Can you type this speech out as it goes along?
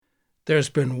There's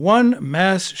been one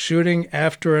mass shooting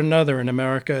after another in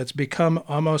America. It's become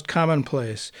almost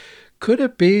commonplace. Could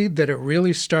it be that it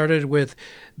really started with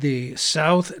the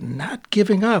South not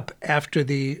giving up after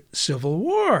the Civil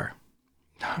War?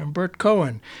 I'm Bert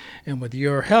Cohen, and with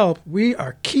your help, we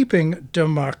are keeping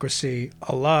democracy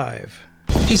alive.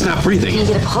 He's not breathing. Can you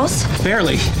get a pulse?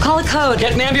 Barely. Call a code.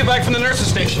 Get an ambulance back from the nurse's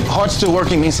station. Heart's still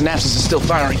working means synapses is still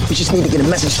firing. We just need to get a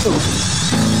message through.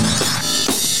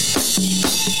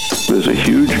 There's a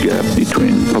huge gap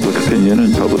between public opinion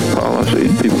and public policy.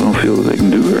 People don't feel that they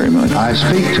can do very much. I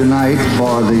speak tonight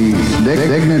for the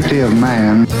dignity of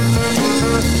man.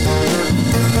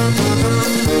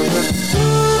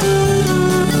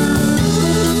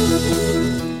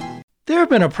 There have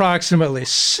been approximately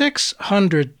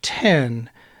 610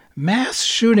 mass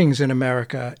shootings in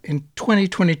America in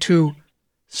 2022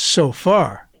 so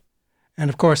far. And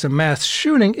of course, a mass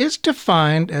shooting is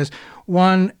defined as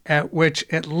one at which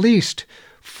at least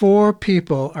 4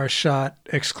 people are shot,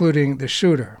 excluding the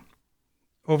shooter.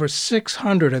 Over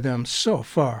 600 of them so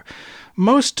far.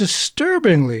 Most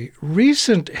disturbingly,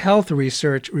 recent health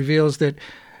research reveals that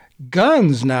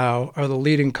guns now are the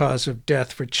leading cause of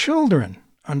death for children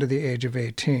under the age of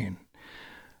 18.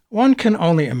 One can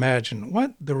only imagine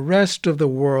what the rest of the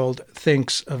world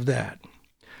thinks of that.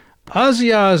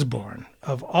 Ozzy Osbourne,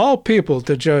 of all people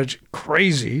to judge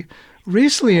crazy,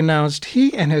 recently announced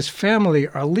he and his family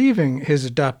are leaving his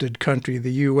adopted country,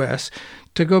 the U.S.,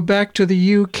 to go back to the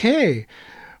U.K.,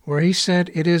 where he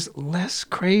said it is less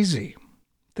crazy.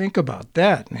 Think about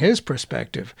that in his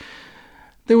perspective.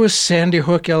 There was Sandy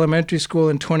Hook Elementary School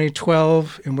in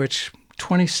 2012, in which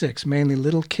 26, mainly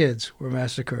little kids, were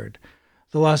massacred.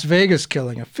 The Las Vegas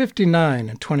killing of 59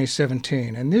 in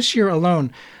 2017. And this year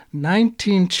alone,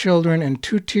 19 children and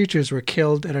 2 teachers were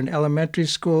killed at an elementary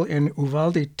school in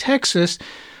Uvalde, Texas,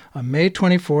 on May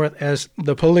 24th as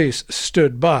the police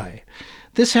stood by.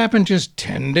 This happened just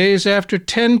 10 days after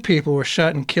 10 people were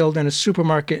shot and killed in a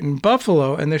supermarket in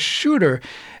Buffalo, and the shooter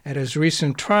at his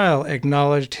recent trial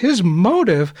acknowledged his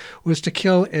motive was to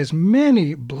kill as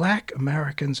many Black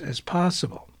Americans as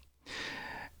possible.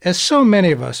 As so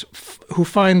many of us who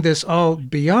find this all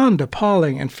beyond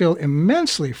appalling and feel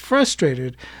immensely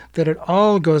frustrated that it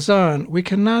all goes on, we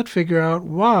cannot figure out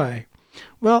why.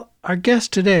 Well, our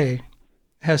guest today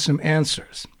has some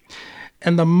answers.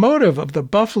 And the motive of the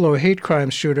Buffalo hate crime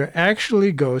shooter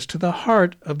actually goes to the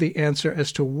heart of the answer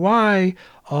as to why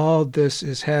all this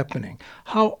is happening.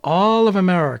 How all of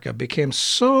America became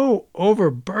so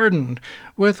overburdened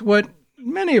with what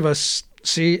many of us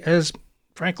see as,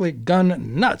 frankly,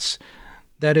 gun nuts.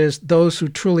 That is, those who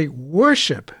truly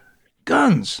worship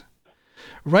guns.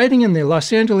 Writing in the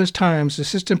Los Angeles Times,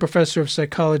 assistant professor of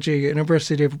psychology at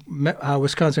University of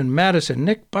Wisconsin-Madison,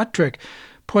 Nick Buttrick,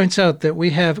 points out that we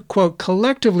have, quote,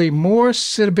 collectively more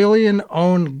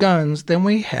civilian-owned guns than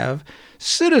we have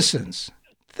citizens.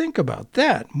 Think about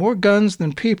that. More guns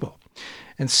than people.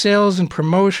 And sales and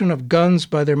promotion of guns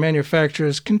by their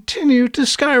manufacturers continue to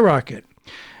skyrocket.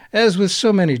 As with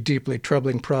so many deeply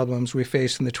troubling problems we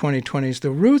face in the 2020s,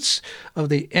 the roots of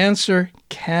the answer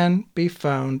can be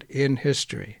found in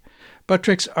history.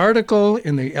 Buttrick's article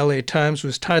in the LA Times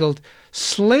was titled,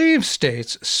 "Slave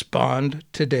States Spawned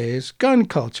Today's Gun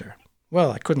Culture."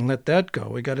 Well, I couldn't let that go.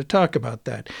 We got to talk about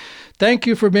that. Thank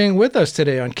you for being with us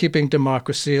today on Keeping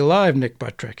Democracy Alive, Nick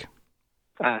Buttrick.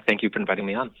 Thank you for inviting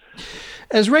me on.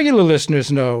 As regular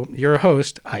listeners know, your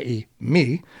host, i.e.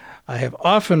 me, I have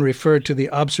often referred to the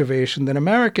observation that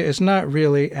America is not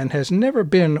really and has never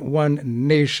been one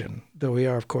nation, though we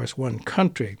are, of course, one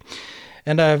country.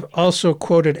 And I've also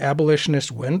quoted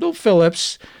abolitionist Wendell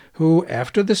Phillips, who,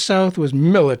 after the South was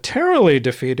militarily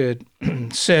defeated,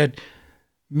 said,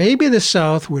 maybe the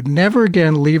South would never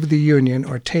again leave the Union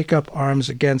or take up arms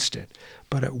against it,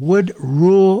 but it would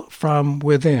rule from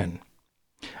within.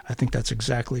 I think that's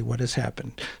exactly what has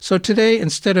happened. So today,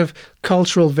 instead of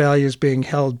cultural values being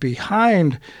held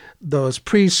behind those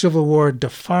pre-Civil War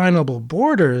definable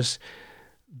borders,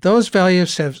 those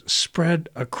values have spread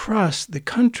across the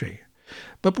country.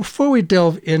 But before we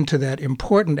delve into that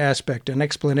important aspect and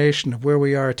explanation of where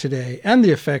we are today and the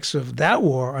effects of that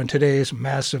war on today's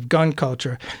massive gun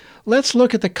culture, let's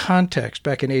look at the context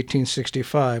back in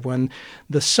 1865 when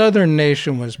the Southern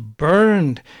nation was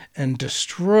burned and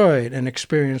destroyed and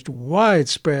experienced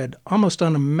widespread, almost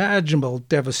unimaginable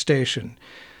devastation.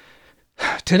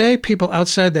 Today, people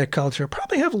outside that culture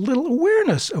probably have little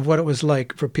awareness of what it was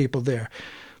like for people there.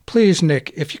 Please,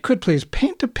 Nick, if you could please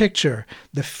paint a picture,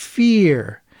 the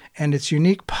fear and its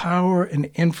unique power and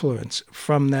influence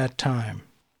from that time.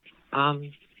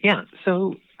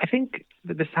 So I think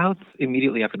the South,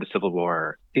 immediately after the Civil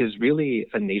War, is really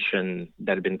a nation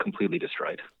that had been completely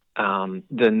destroyed.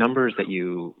 The numbers that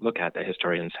you look at that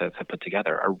historians have put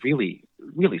together are really,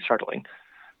 really startling.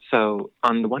 So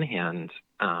on the one hand,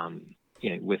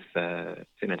 with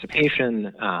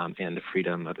emancipation and the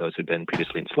freedom of those who'd been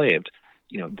previously enslaved,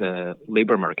 the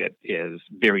labor market is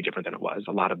very different than it was.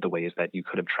 A lot of the ways that you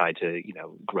could have tried to,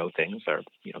 grow things are,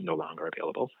 no longer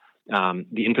available.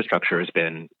 The infrastructure has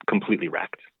been completely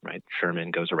wrecked, right?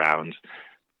 Sherman goes around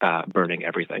burning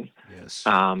everything. Yes.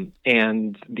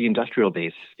 And the industrial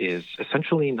base is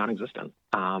essentially non-existent.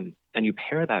 And you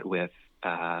pair that with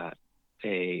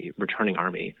a returning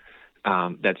army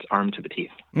that's armed to the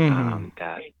teeth.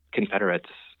 That Confederates,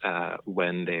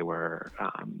 when they were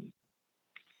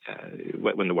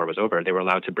when the war was over, they were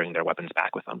allowed to bring their weapons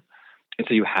back with them. And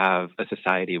so you have a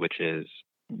society which is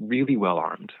really well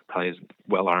armed, probably as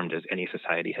well armed as any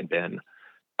society had been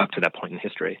up to that point in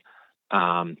history,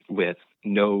 with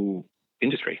no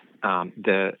industry.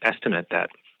 The estimate that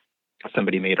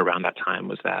somebody made around that time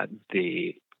was that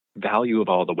the value of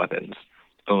all the weapons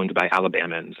owned by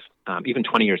Alabamans, even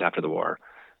 20 years after the war,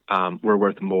 were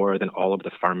worth more than all of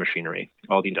the farm machinery,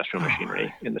 all the industrial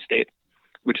machinery in the state,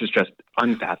 which is just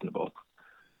unfathomable.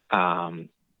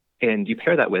 And you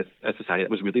pair that with a society that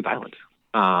was really violent,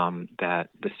 that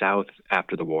the South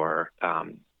after the war,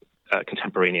 a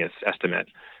contemporaneous estimate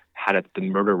had it, the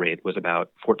murder rate was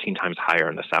about 14 times higher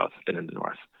in the South than in the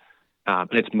North. And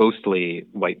it's mostly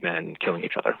white men killing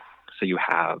each other. So you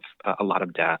have a lot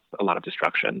of death, a lot of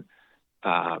destruction,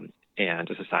 and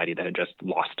a society that had just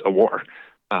lost a war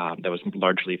that was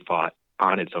largely fought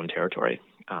on its own territory.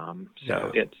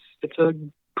 It's a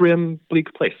grim,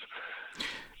 bleak place.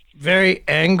 Very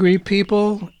angry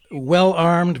people,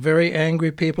 well-armed, very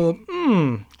angry people.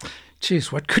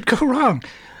 Geez, what could go wrong?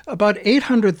 About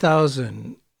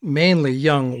 800,000, mainly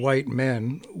young white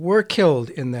men, were killed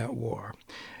in that war.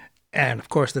 And, of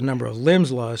course, the number of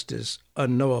limbs lost is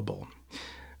unknowable.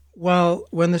 Well,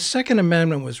 when the Second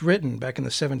Amendment was written back in the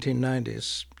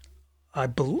 1790s, I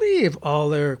believe all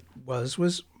there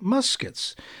was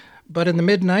muskets. But in the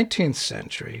mid-19th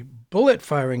century,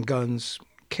 bullet-firing guns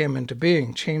came into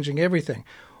being, changing everything.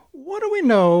 What do we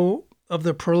know of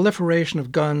the proliferation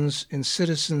of guns in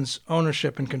citizens'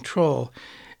 ownership and control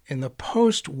in the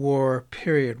post-war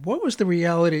period? What was the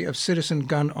reality of citizen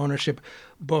gun ownership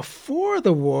before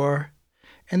the war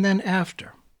and then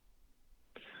after?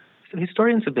 So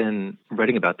historians have been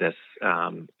writing about this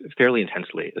fairly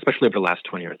intensely, especially over the last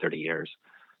 20 or 30 years.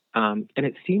 And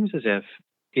it seems as if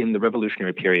in the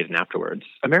Revolutionary period and afterwards,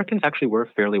 Americans actually were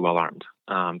fairly well armed.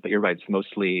 But you're right, it's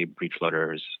mostly breech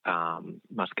loaders,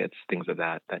 muskets, things of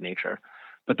that nature.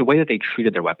 But the way that they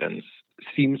treated their weapons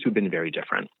seems to have been very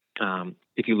different.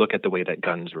 If you look at the way that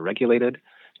guns were regulated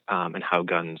and how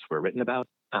guns were written about,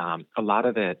 a lot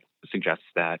of it suggests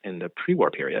that in the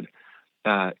pre-war period,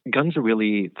 guns are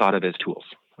really thought of as tools,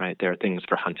 right? There are things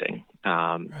for hunting.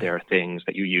 There are things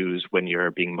that you use when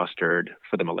you're being mustered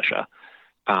for the militia.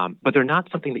 But they're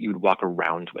not something that you would walk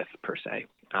around with per se.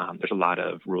 There's a lot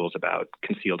of rules about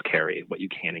concealed carry, what you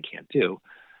can and can't do.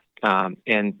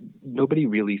 And nobody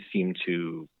really seemed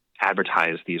to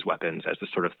advertise these weapons as the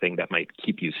sort of thing that might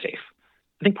keep you safe.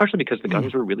 I think partially because the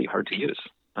guns were really hard to use.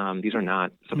 These are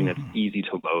not something that's easy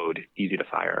to load, easy to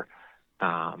fire.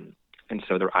 And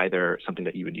so they're either something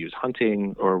that you would use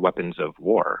hunting or weapons of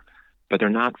war, but they're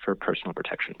not for personal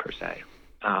protection per se.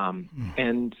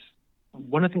 And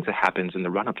one of the things that happens in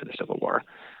the run-up to the Civil War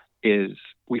is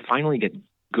we finally get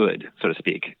good, so to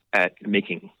speak, at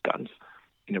making guns.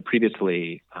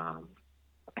 Previously,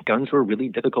 guns were really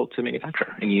difficult to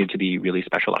manufacture and you needed to be really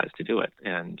specialized to do it.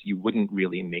 And you wouldn't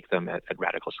really make them at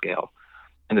radical scale.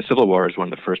 And the Civil War is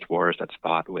one of the first wars that's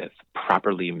fought with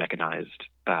properly mechanized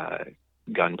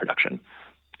gun production.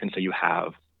 And so you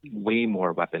have way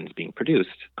more weapons being produced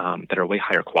that are way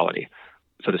higher quality,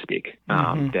 so to speak,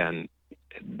 than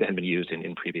had been used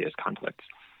in previous conflicts.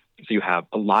 So you have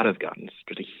a lot of guns.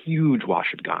 There's a huge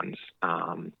wash of guns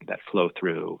that flow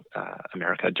through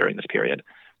America during this period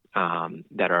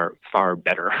that are far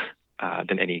better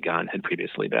than any gun had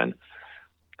previously been.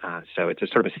 So it's a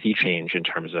sort of a sea change in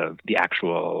terms of the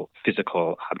actual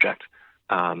physical object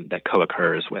that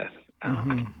co-occurs with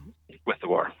the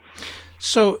war.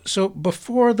 So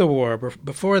before the war,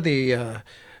 before the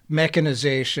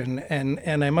mechanization,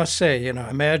 and I must say,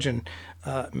 imagine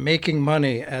making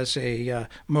money as a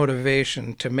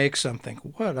motivation to make something.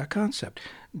 What a concept.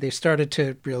 They started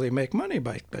to really make money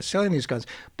by selling these guns.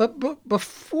 But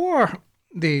before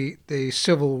the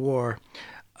Civil War,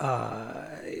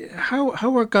 how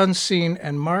were guns seen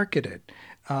and marketed?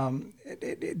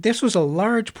 this was a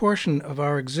large portion of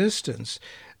our existence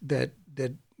that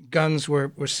guns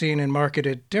were seen and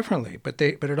marketed differently, but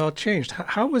it all changed.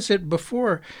 How was it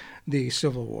before the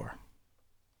Civil War?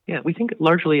 Yeah, we think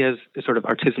largely as sort of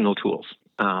artisanal tools.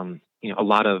 A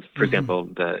lot of, for example,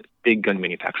 the big gun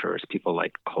manufacturers, people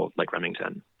like Colt, like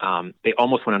Remington, they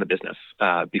almost went out of business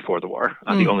before the war.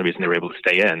 The only reason they were able to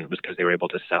stay in was because they were able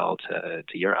to sell to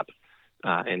Europe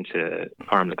and to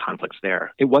arm the conflicts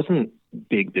there. It wasn't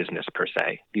big business per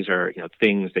se. These are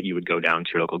things that you would go down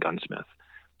to your local gunsmith,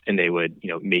 and they would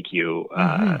make you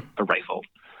a rifle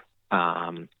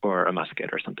or a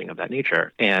musket or something of that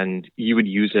nature, and you would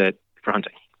use it for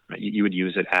hunting. Right? You would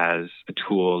use it as a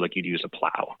tool, like you'd use a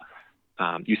plow.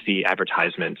 You see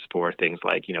advertisements for things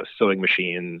like sewing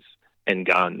machines and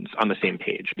guns on the same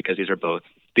page because these are both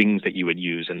things that you would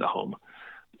use in the home.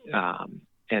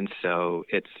 And so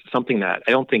it's something that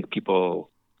I don't think people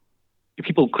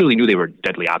clearly knew they were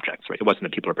deadly objects, right? It wasn't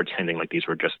that people are pretending like these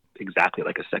were just exactly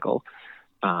like a sickle,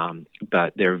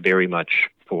 but they're very much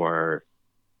for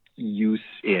use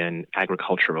in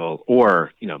agricultural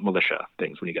or, militia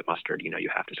things. When you get mustered, you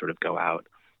have to sort of go out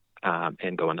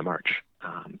and go on the march,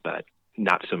 but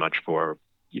not so much for,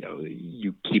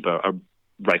 you keep a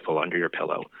rifle under your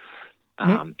pillow.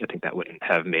 I think that wouldn't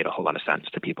have made a whole lot of sense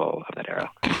to people of that era.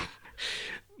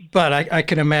 But I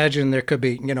can imagine there could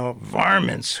be,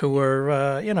 varmints who were,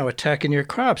 attacking your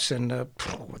crops. And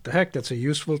what the heck, that's a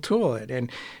useful tool.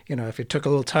 And if it took a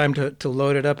little time to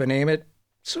load it up and aim it,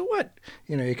 so what?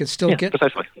 You could still get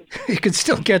precisely. You could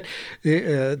still get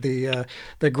the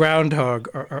groundhog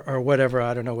or whatever.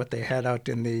 I don't know what they had out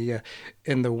in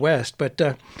the West. But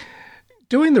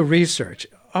doing the research,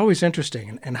 always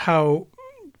interesting, and how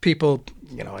people,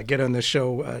 I get on the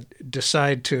show,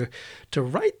 decide to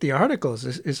write the articles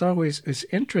is always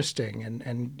interesting,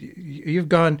 and you've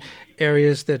gone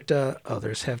areas that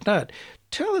others have not.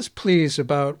 Tell us, please,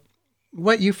 about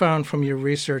what you found from your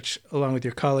research, along with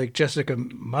your colleague Jessica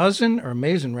Mazin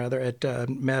at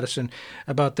Madison,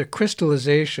 about the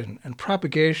crystallization and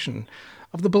propagation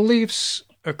of the beliefs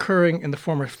occurring in the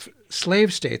former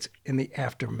slave states in the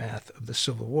aftermath of the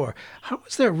Civil War. How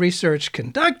was that research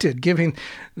conducted, given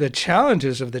the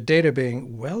challenges of the data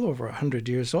being well over 100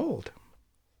 years old?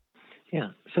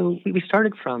 Yeah, so we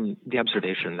started from the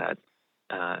observation that,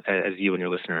 as you and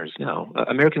your listeners know,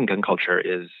 American gun culture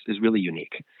is really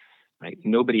unique. Right?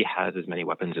 Nobody has as many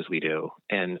weapons as we do,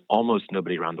 and almost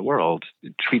nobody around the world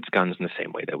treats guns in the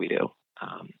same way that we do.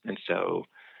 And so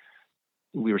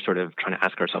we were sort of trying to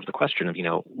ask ourselves the question of,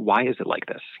 why is it like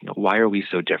this? Why are we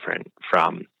so different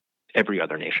from every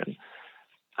other nation?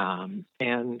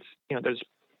 And there's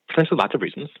potentially lots of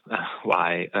reasons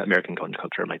why American gun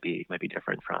culture might be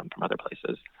different from other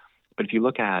places. But if you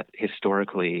look at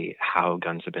historically how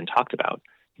guns have been talked about,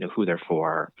 who they're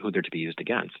for, who they're to be used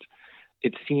against,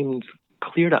 it seemed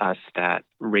clear to us that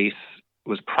race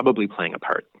was probably playing a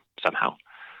part somehow.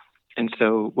 And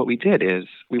so what we did is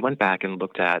we went back and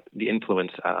looked at the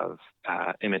influence of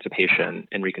emancipation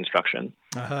and Reconstruction,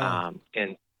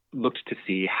 and looked to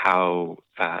see how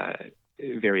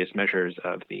various measures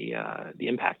of the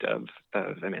impact of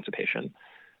emancipation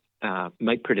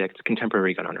might predict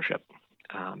contemporary gun ownership.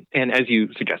 And as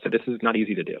you suggested, this is not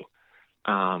easy to do.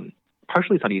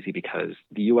 Partially it's not easy because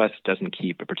the U.S. doesn't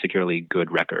keep a particularly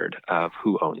good record of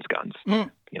who owns guns.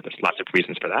 There's lots of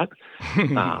reasons for that.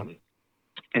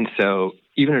 And so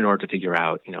even in order to figure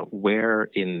out, where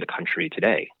in the country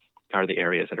today are the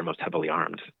areas that are most heavily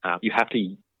armed, you have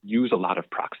to use a lot of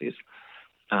proxies.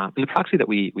 And the proxy that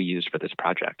we used for this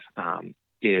project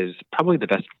is probably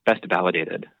the best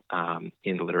validated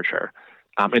in the literature.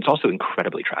 It's also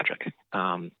incredibly tragic.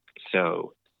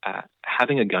 So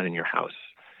having a gun in your house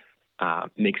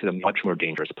makes it a much more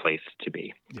dangerous place to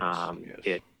be. Yes.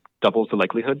 It doubles the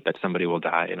likelihood that somebody will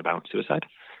die in a violent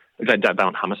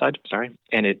homicide,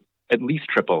 and it at least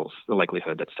triples the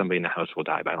likelihood that somebody in the house will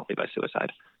die violently by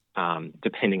suicide.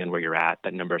 Depending on where you're at,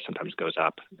 that number sometimes goes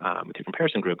up with your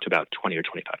comparison group to about 20 or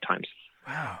 25 times.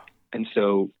 Wow. And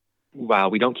so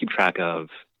while we don't keep track of,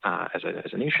 as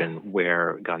a nation,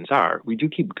 where guns are, we do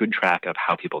keep good track of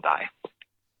how people die.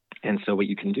 And so what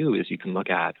you can do is you can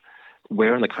look at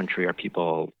where in the country are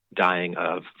people dying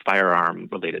of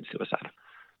firearm-related suicide.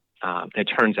 It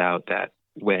turns out that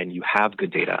when you have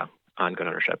good data on gun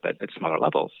ownership at smaller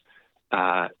levels,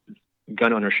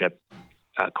 gun ownership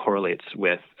correlates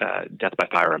with death by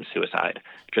firearm suicide,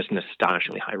 just an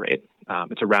astonishingly high rate.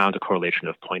 It's around a correlation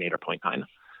of 0.8 or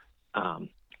 0.9.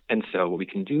 And so what we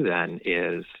can do then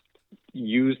is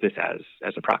use this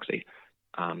as a proxy.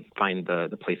 Find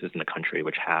the places in the country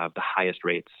which have the highest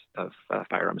rates of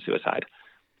firearm suicide,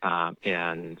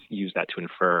 and use that to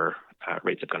infer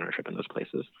rates of gun ownership in those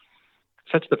places.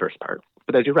 So that's the first part.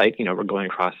 But as you're right, we're going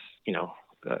across,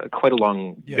 quite a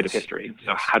long bit of history.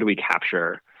 So how do we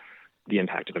capture the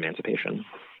impact of emancipation?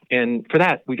 And for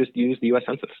that, we just use the U.S.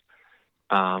 Census.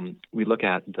 We look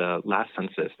at the last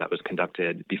census that was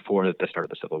conducted before the start of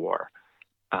the Civil War.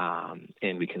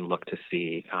 And we can look to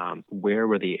see where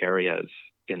were the areas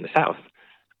in the South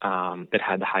that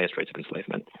had the highest rates of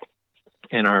enslavement.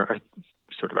 And our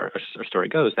story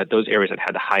goes that those areas that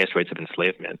had the highest rates of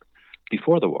enslavement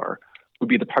before the war would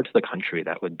be the parts of the country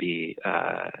that would be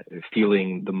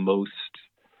feeling the most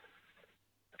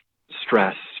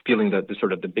stress, feeling the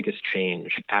sort of the biggest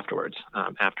change afterwards,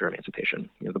 after emancipation.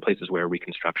 The places where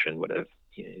Reconstruction would have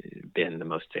been the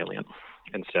most salient.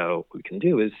 And so what we can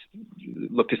do is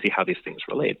look to see how these things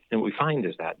relate. And what we find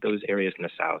is that those areas in the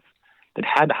South that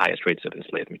had the highest rates of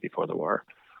enslavement before the war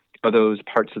are those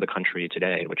parts of the country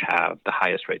today which have the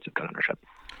highest rates of gun ownership.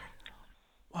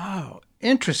 Wow,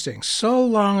 interesting. So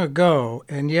long ago,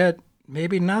 and yet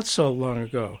maybe not so long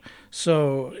ago.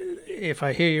 So if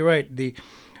I hear you right, the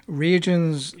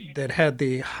regions that had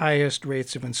the highest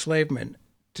rates of enslavement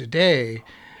today,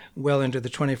 well into the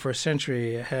 21st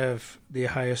century, have the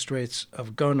highest rates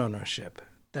of gun ownership.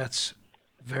 That's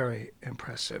very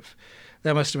impressive.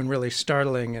 That must have been really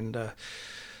startling and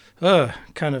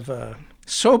kind of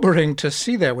sobering to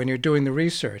see that when you're doing the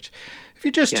research. If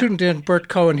you just tuned in, Bert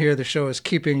Cohen here. The show is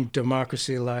Keeping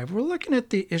Democracy Alive. We're looking at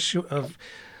the issue of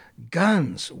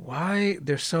guns, why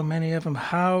there's so many of them,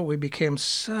 how we became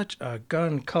such a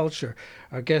gun culture.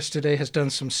 Our guest today has done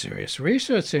some serious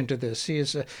research into this. He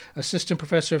is an assistant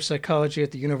professor of psychology at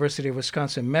the University of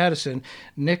Wisconsin-Madison.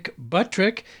 Nick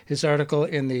Buttrick, his article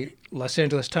in the Los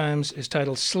Angeles Times is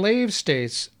titled "Slave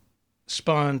States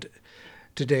Spawned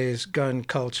Today's Gun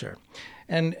Culture."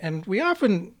 And we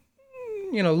often,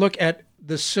 look at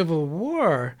the Civil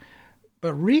War,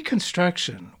 but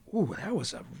Reconstruction, that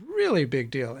was a really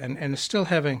big deal, and still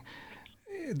having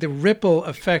the ripple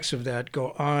effects of that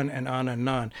go on and on and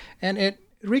on. And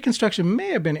Reconstruction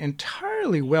may have been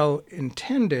entirely well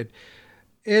intended.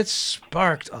 It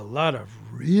sparked a lot of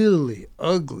really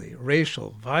ugly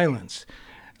racial violence.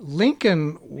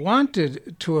 Lincoln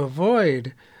wanted to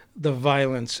avoid the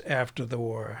violence after the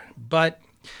war, but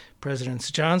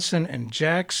Presidents Johnson and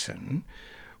Jackson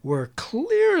were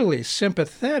clearly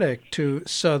sympathetic to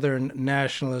Southern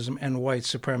nationalism and white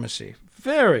supremacy.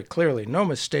 Very clearly, no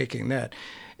mistaking that.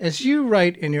 As you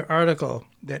write in your article,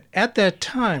 that at that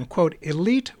time, quote,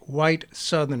 elite white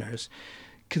Southerners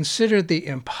considered the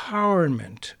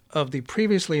empowerment of the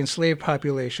previously enslaved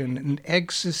population an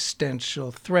existential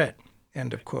threat,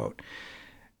 end of quote.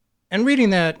 And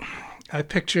reading that, I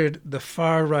pictured the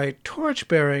far-right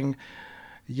torch-bearing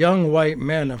young white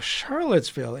men of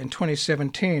Charlottesville in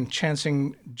 2017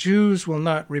 chanting, "Jews will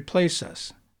not replace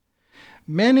us."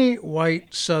 Many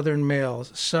white Southern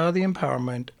males saw the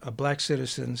empowerment of black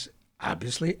citizens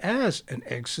obviously as an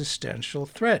existential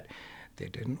threat. They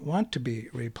didn't want to be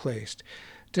replaced.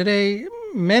 Today,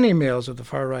 many males of the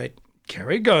far right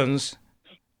carry guns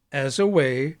as a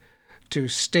way to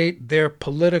state their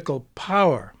political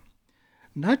power.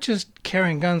 Not just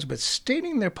carrying guns, but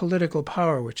stating their political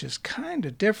power, which is kind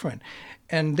of different.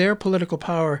 And their political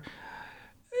power,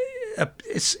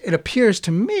 it appears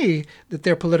to me that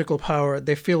their political power,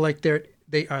 they feel like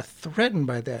they are threatened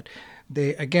by that.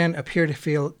 They, again, appear to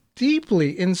feel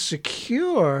deeply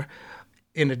insecure,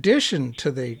 in addition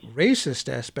to the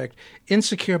racist aspect,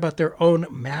 insecure about their own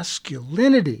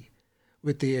masculinity,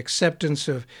 with the acceptance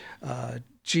of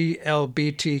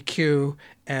GLBTQ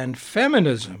and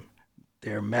feminism.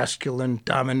 Their masculine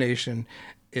domination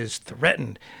is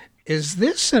threatened. Is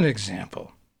this an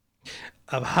example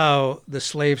of how the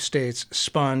slave states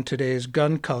spawned today's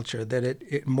gun culture, that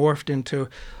it morphed into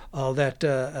all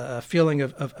that feeling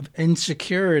of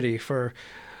insecurity for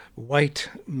white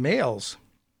males?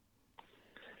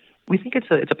 We think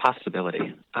it's a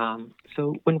possibility.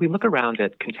 So when we look around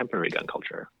at contemporary gun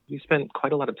culture, we spent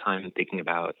quite a lot of time thinking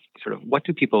about sort of what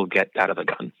do people get out of a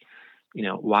gun?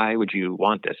 Why would you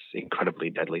want this incredibly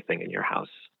deadly thing in your house?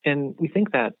 And we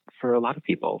think that for a lot of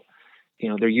people,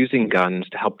 they're using guns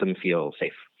to help them feel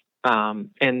safe.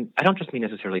 And I don't just mean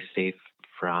necessarily safe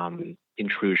from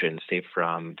intrusion, safe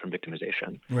from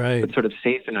victimization, right, but sort of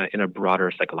safe in a broader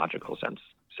psychological sense.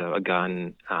 So a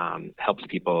gun helps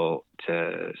people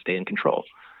to stay in control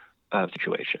of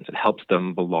situations. It helps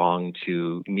them belong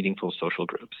to meaningful social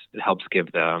groups. It helps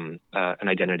give them an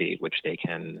identity which they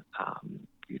can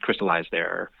crystallize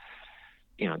their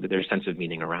sense of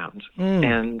meaning around.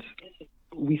 And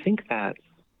we think that,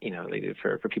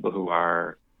 for people who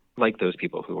are like those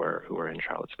people who are in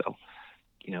Charlottesville,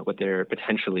 what they're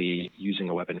potentially using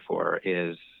a weapon for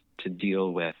is to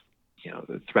deal with,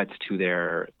 the threats to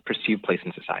their perceived place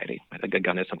in society. A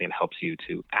gun is something that helps you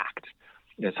to act.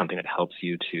 It's something that helps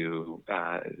you to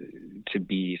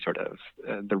be sort of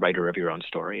the writer of your own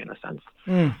story in a sense.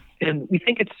 And we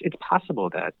think it's possible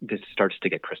that this starts to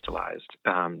get crystallized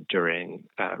during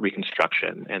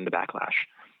Reconstruction and the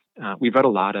backlash. We've read a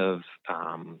lot of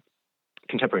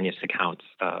contemporaneous accounts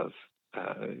of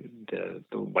the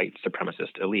white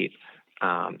supremacist elite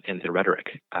and the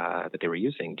rhetoric that they were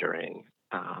using during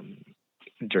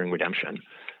Redemption,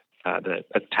 the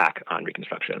attack on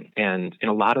Reconstruction. And in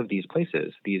a lot of these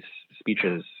places, these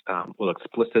speeches will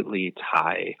explicitly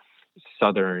tie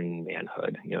Southern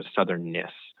manhood,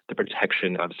 Southernness, the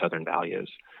protection of Southern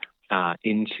values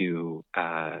into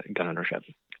gun ownership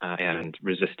and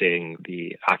resisting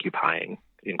the occupying,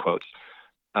 in quotes,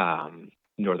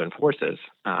 Northern forces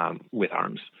with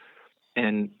arms.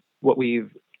 And what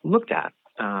we've looked at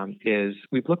is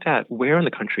we've looked at where in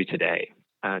the country today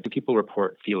do people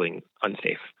report feeling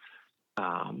unsafe,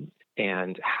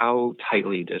 and how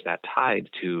tightly does that tied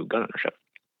to gun ownership?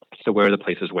 So where are the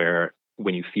places where,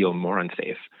 when you feel more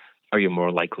unsafe, are you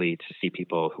more likely to see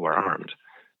people who are armed?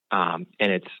 And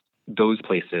it's those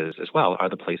places as well are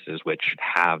the places which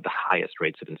have the highest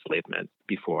rates of enslavement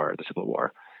before the Civil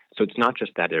War. So it's not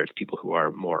just that there's people who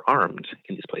are more armed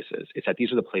in these places. It's that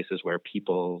these are the places where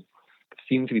people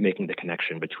seem to be making the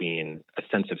connection between a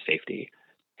sense of safety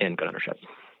and gun ownership.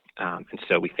 And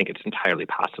so we think it's entirely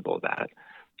possible that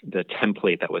the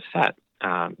template that was set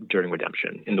during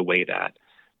Redemption, in the way that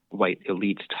white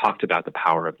elites talked about the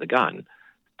power of the gun,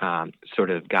 sort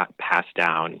of got passed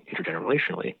down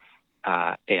intergenerationally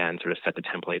and sort of set the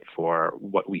template for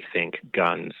what we think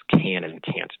guns can and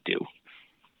can't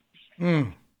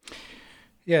do.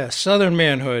 Yeah, Southern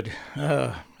manhood.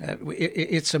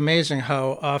 It's amazing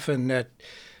how often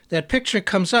that picture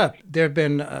comes up. There have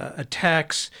been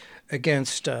attacks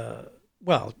against, the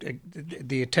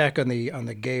attack on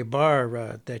the gay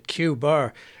bar, that Q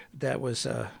bar, that was,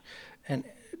 and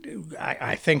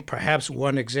I think perhaps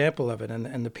one example of it.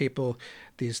 And the people,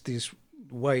 these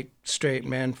white straight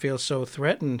men, feel so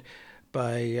threatened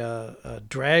by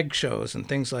drag shows and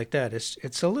things like that.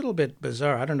 It's a little bit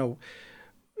bizarre. I don't know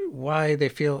why they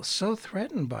feel so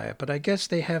threatened by it, but I guess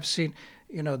they have seen,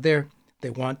 they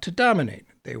want to dominate.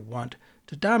 They want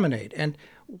to dominate. And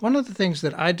one of the things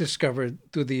that I discovered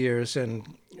through the years,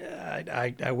 and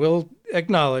I will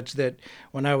acknowledge that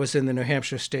when I was in the New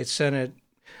Hampshire State Senate,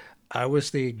 I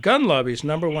was the gun lobby's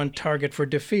 #1 target for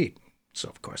defeat. So,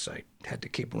 of course, I had to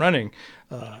keep running,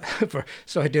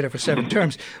 so I did it for 7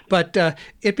 terms. But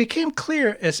it became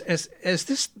clear as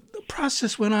this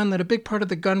process went on that a big part of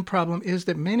the gun problem is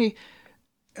that many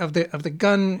of the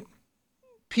gun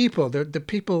people, the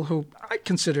people who I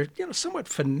consider somewhat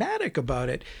fanatic about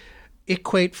it,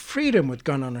 equate freedom with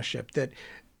gun ownership. That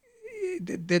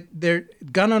their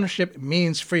gun ownership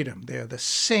means freedom. They're the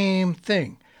same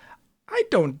thing. I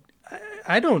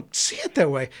don't see it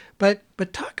that way.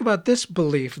 But talk about this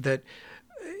belief that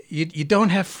you don't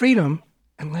have freedom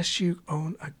unless you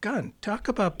own a gun. Talk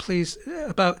about please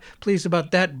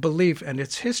about that belief and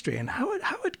its history and how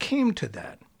it came to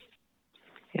that.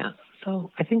 Yeah.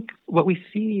 So I think what we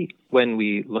see when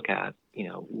we look at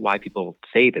why people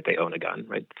say that they own a gun,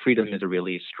 right? Freedom is a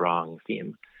really strong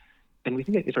theme. And we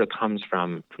think it sort of comes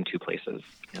from 2 places.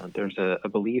 There's a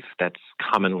belief that's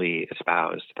commonly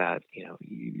espoused that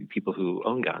people who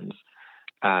own guns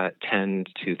tend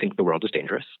to think the world is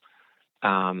dangerous,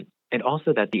 and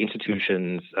also that the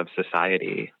institutions of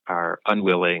society are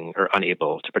unwilling or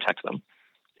unable to protect them.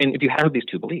 And if you have these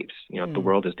 2 beliefs, the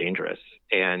world is dangerous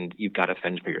and you've got to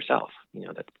fend for yourself,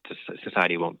 that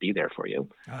society won't be there for you,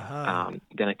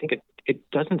 then I think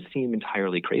it doesn't seem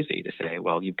entirely crazy to say,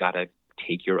 well, you've got to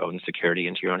take your own security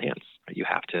into your own hands. Right? You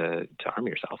have to arm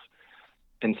yourself.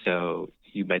 And so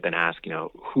you might then ask,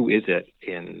 who is it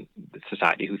in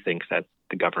society who thinks that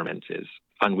the government is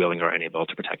unwilling or unable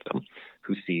to protect them,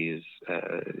 who sees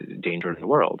danger in the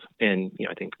world? And,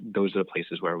 I think those are the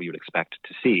places where we would expect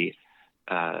to see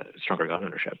stronger gun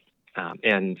ownership.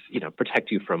 And,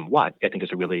 protect you from what? I think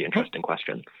is a really interesting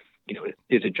question.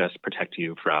 Is it just protect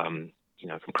you from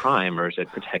crime, or is it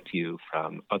protect you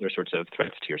from other sorts of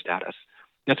threats to your status?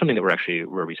 That's something that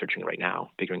we're researching right now,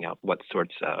 figuring out what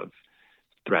sorts of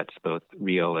threats, both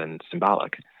real and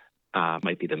symbolic,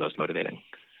 might be the most motivating.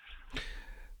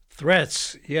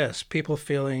 Threats, yes, people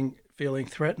feeling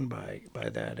threatened by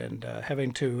that, and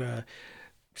having to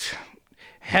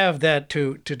have that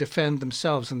to defend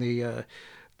themselves, and the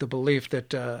belief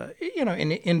that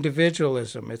in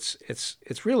individualism,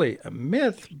 it's really a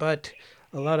myth, but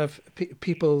a lot of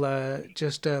people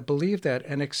just believe that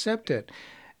and accept it.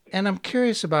 And I'm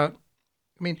curious about,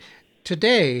 I mean,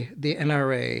 today the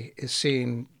NRA is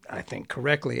seen, I think,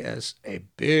 correctly as a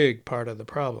big part of the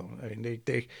problem. I mean,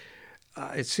 they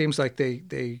it seems like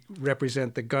they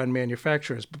represent the gun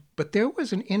manufacturers. But there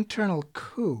was an internal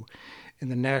coup in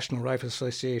the National Rifle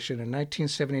Association in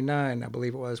 1979, I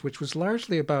believe it was, which was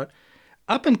largely about,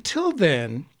 up until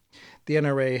then, the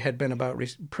NRA had been about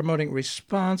promoting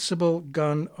responsible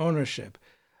gun ownership.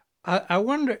 I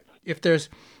wonder if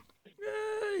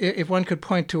one could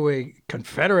point to a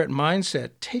Confederate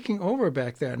mindset taking over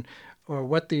back then, or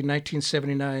what the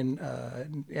 1979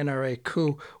 NRA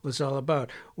coup was all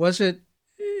about. Was it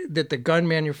that the gun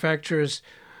manufacturers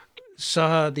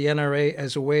saw the NRA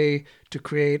as a way to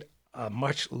create a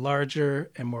much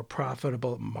larger and more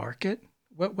profitable market?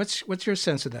 What's your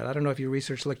sense of that? I don't know if your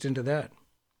research looked into that.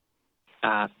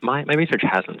 My research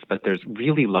hasn't, but there's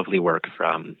really lovely work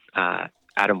from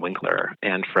Adam Winkler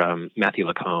and from Matthew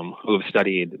Lacombe, who have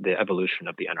studied the evolution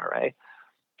of the NRA.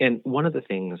 And one of the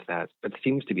things that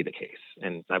seems to be the case,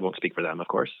 and I won't speak for them, of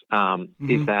course,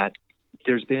 is that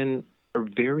there's been a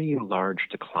very large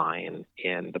decline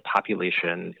in the population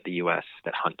in the U.S.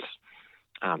 that hunts.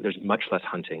 There's much less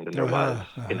hunting than there was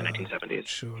in the 1970s.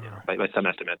 Sure. You know, by some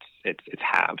estimates, it's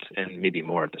halved, and maybe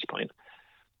more at this point.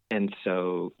 And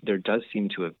so there does seem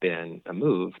to have been a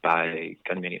move by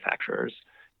gun manufacturers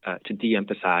to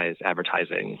de-emphasize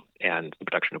advertising and the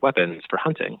production of weapons for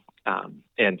hunting.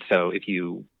 And so if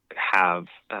you have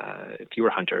fewer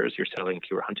hunters, you're selling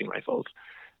fewer hunting rifles,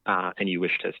 and you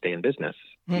wish to stay in business,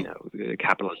 you know,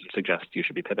 capitalism suggests you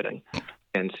should be pivoting.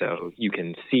 And so you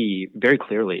can see very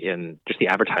clearly in just the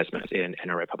advertisements in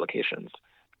NRA publications,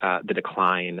 the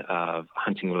decline of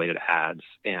hunting-related ads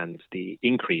and the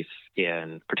increase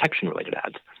in protection-related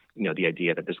ads. You know, the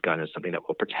idea that this gun is something that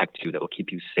will protect you, that will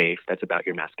keep you safe, that's about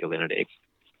your masculinity,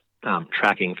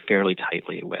 tracking fairly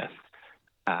tightly with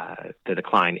the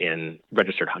decline in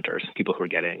registered hunters, people who are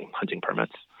getting hunting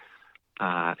permits,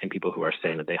 and people who are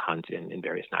saying that they hunt in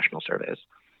various national surveys.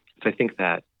 So I think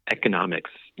that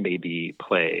economics may be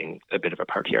playing a bit of a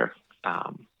part here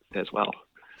as well.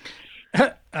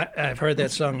 I've heard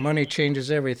that song, "Money Changes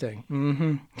Everything."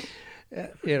 Mm-hmm.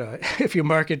 You know, if your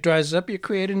market dries up, you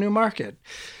create a new market.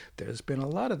 There's been a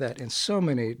lot of that in so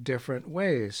many different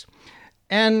ways.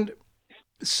 And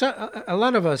so, a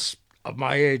lot of us of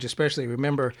my age especially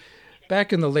remember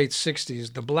back in the late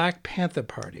 60s, the Black Panther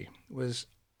Party was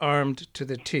armed to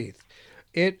the teeth.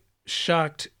 It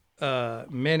shocked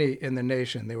many in the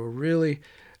nation. They were really,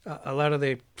 a lot of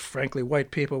the, frankly,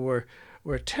 white people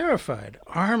were terrified.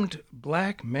 Armed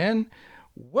black men?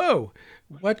 Whoa,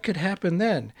 what could happen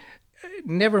then?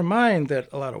 Never mind that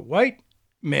a lot of white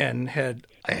men had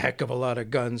a heck of a lot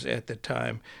of guns at the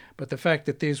time, but the fact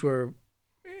that these were,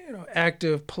 you know,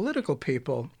 active political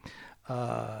people,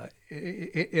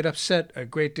 it upset a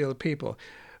great deal of people.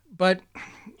 But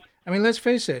I mean, let's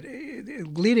face it,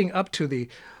 leading up to the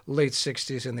late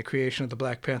 60s and the creation of the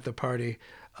Black Panther Party,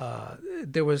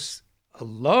 there was a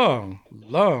long,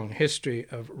 long history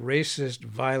of racist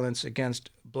violence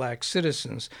against black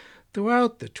citizens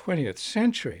throughout the 20th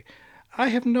century. I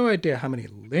have no idea how many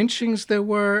lynchings there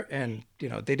were, and, you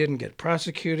know, they didn't get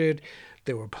prosecuted.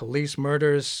 There were police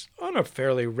murders on a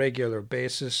fairly regular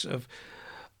basis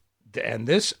and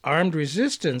this armed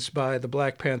resistance by the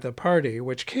Black Panther Party,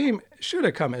 which should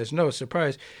have come as no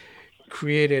surprise,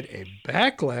 created a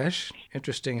backlash.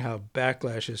 Interesting how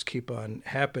backlashes keep on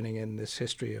happening in this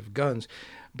history of guns.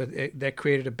 But that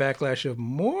created a backlash of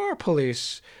more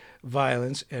police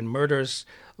violence and murders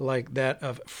like that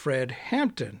of Fred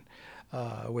Hampton,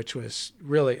 which was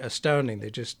really astounding. They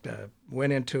just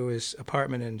went into his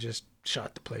apartment and just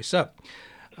shot the place up.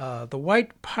 The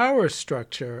white power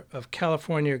structure of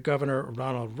California Governor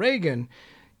Ronald Reagan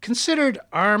considered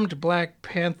armed Black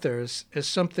Panthers as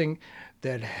something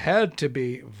that had to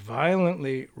be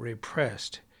violently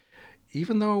repressed,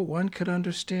 even though one could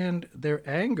understand their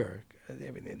anger. I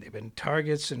mean, they've been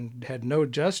targets and had no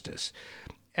justice.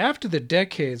 After the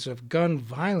decades of gun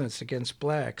violence against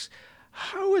blacks,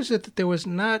 how is it that there was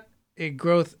not a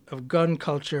growth of gun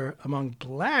culture among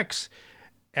blacks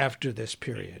after this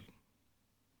period?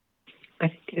 I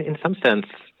think in some sense,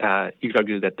 you could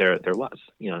argue that there was.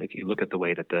 You know, if you look at the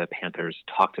way that the Panthers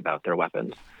talked about their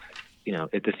weapons, you know,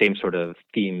 the same sort of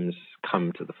themes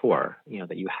come to the fore. You know,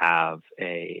 that you have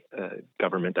a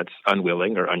government that's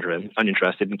unwilling or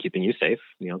uninterested in keeping you safe.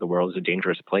 You know, the world is a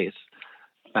dangerous place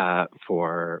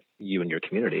for you and your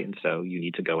community, and so you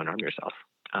need to go and arm yourself.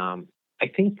 I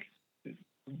think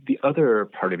the other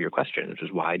part of your question, which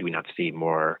is why do we not see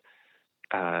more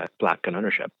Black gun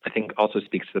ownership, I think also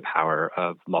speaks to the power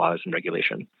of laws and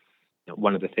regulation.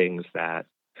 One of the things that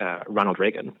Ronald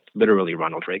Reagan, literally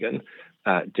Ronald Reagan,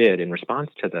 did in response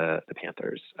to the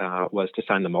Panthers was to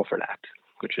sign the Mulford Act,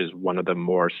 which is one of the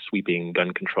more sweeping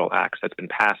gun control acts that's been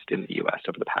passed in the U.S.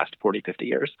 over the past 40, 50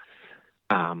 years.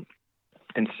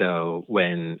 And so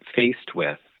when faced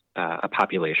with a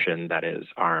population that is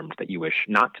armed that you wish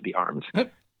not to be armed,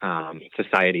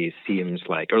 society seems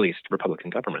like, or at least Republican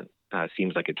government,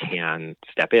 seems like it can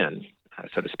step in,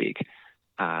 so to speak,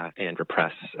 and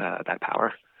repress that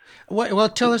power. Well,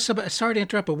 tell us about, sorry to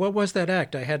interrupt, but what was that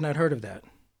act? I had not heard of that.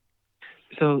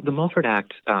 So the Mulford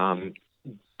Act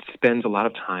spends a lot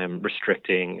of time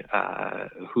restricting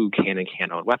who can and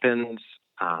can't own weapons.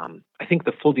 I think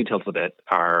the full details of it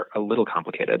are a little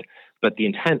complicated, but the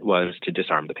intent was to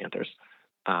disarm the Panthers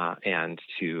and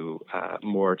to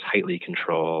more tightly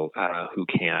control who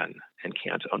can and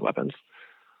can't own weapons.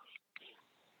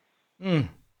 I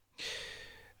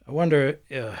wonder,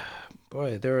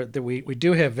 boy, we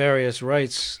do have various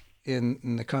rights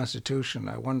in the Constitution.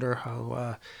 I wonder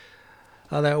how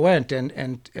that went.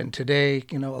 And today,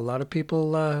 a lot of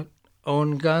people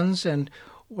own guns. And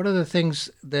what are the things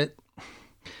that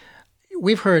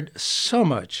we've heard so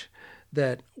much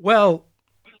that, well,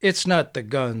 it's not the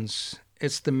guns,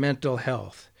 it's the mental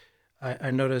health.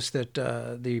 I noticed that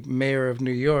the mayor of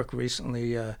New York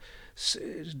recently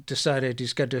decided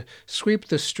he's got to sweep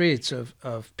the streets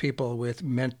of people with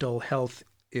mental health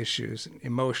issues,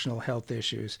 emotional health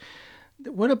issues.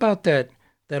 What about that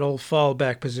old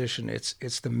fallback position?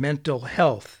 It's the mental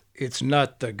health. It's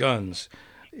not the guns.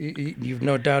 You've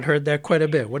no doubt heard that quite a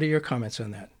bit. What are your comments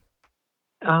on that?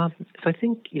 So I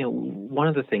think, one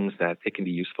of the things that it can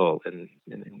be useful in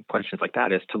questions like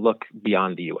that is to look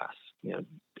beyond the U.S.,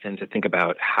 and to think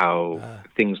about how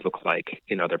things look like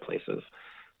in other places.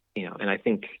 And I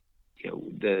think,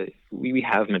 we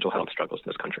have mental health struggles in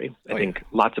this country. I think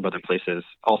lots of other places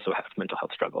also have mental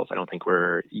health struggles. I don't think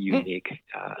we're unique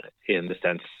in the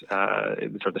sense,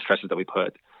 sort of the stresses that we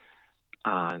put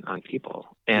on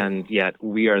people. And yet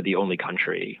we are the only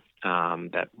country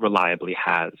that reliably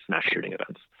has mass shooting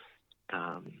events.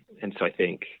 And so I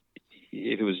think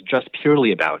if it was just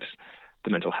purely about the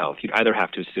mental health, you'd either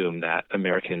have to assume that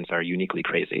Americans are uniquely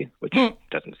crazy, which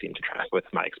doesn't seem to track with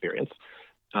my experience,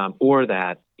 or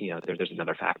that there's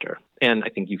another factor. And I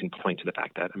think you can point to the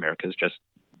fact that America is just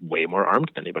way more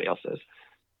armed than anybody else is.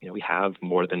 We have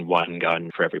more than one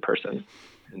gun for every person.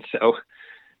 And so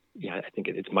I think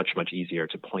it's much, much easier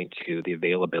to point to the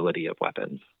availability of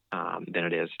weapons than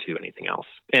it is to anything else.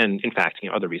 And in fact,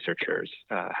 other researchers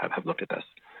have looked at this,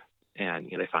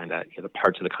 and they find that the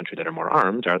parts of the country that are more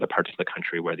armed are the parts of the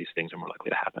country where these things are more likely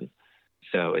to happen.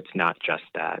 So it's not just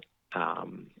that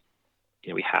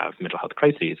we have mental health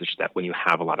crises; it's just that when you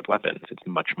have a lot of weapons, it's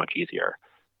much, much easier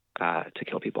to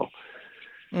kill people.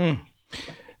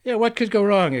 Yeah, what could go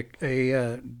wrong?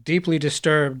 A deeply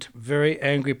disturbed, very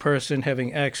angry person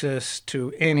having access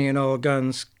to any and all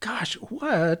guns. Gosh,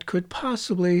 what could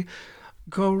possibly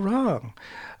go wrong?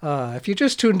 If you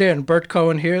just tuned in, Bert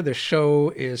Cohen here. The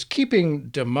show is Keeping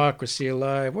Democracy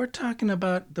Alive. We're talking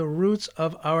about the roots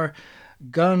of our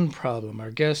gun problem.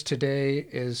 Our guest today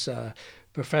is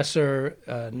Professor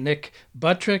Nick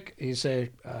Buttrick. He's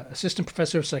a assistant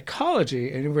professor of psychology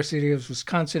at the University of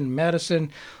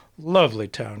Wisconsin-Madison. Lovely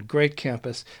town, great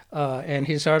campus. And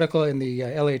his article in the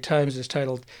LA Times is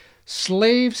titled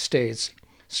Slave States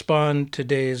Spawned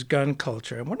Today's Gun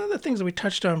Culture. And one of the things that we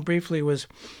touched on briefly was,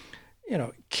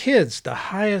 kids,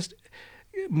 the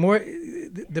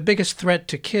biggest threat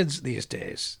to kids these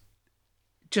days.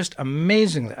 Just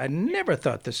amazingly, I never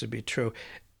thought this would be true,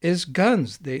 is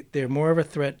guns. They're more of a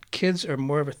threat. Kids are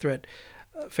more of a threat,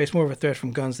 face more of a threat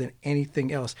from guns than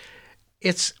anything else.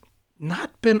 It's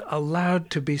not been allowed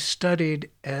to be studied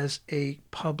as a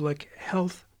public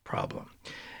health problem.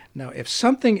 Now, if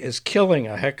something is killing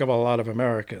a heck of a lot of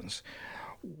Americans,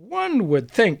 one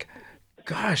would think,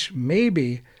 gosh,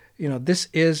 maybe, this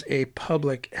is a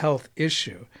public health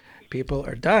issue. People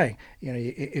are dying.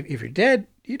 If you're dead,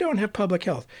 you don't have public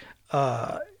health.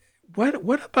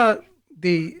 What about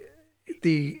the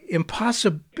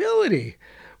impossibility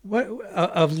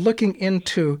of looking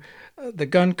into the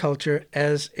gun culture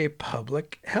as a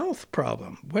public health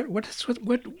problem? What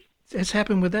has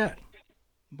happened with that?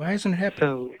 Why hasn't it happened?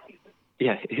 So,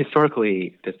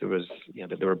 historically,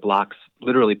 there were blocks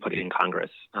literally put in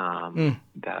Congress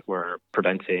that were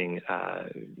preventing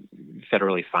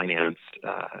federally financed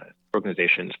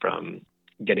organizations from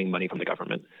getting money from the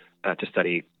government to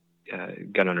study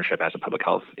gun ownership as a public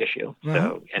health issue.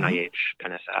 So NIH,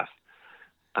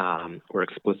 NSF were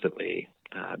explicitly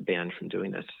banned from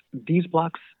doing this. These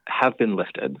blocks have been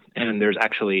lifted, and there's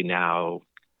actually now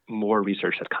more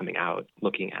research that's coming out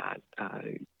looking at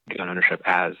gun ownership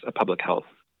as a public health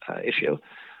issue.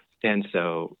 And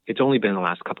so it's only been the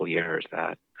last couple of years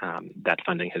that that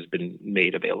funding has been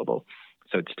made available.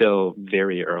 So it's still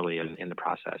very early in the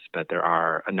process, but there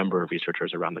are a number of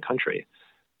researchers around the country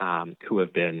who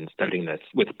have been studying this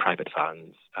with private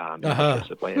funds in all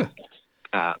sorts of ways,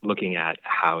 looking at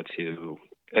how to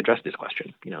address this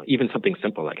question. Even something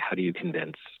simple like how do you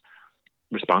convince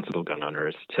responsible gun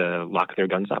owners to lock their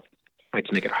guns up, right,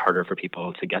 to make it harder for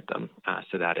people to get them,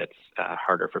 so that it's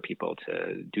harder for people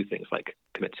to do things like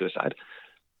commit suicide.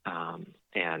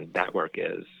 And that work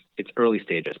it's early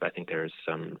stages, but I think there's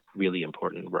some really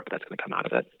important work that's going to come out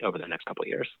of it over the next couple of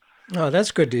years. Oh,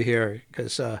 that's good to hear,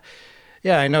 because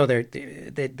I know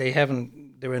they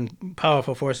haven't. They're in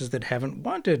powerful forces that haven't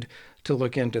wanted to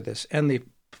look into this, and the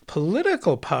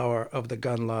political power of the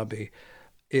gun lobby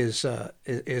is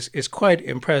quite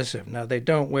impressive. Now, they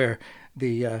don't wear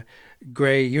the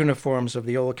gray uniforms of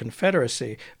the old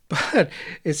Confederacy, but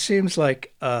it seems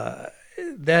like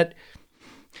that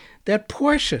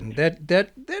portion,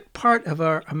 that part of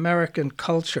our American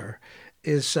culture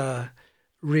is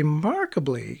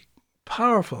remarkably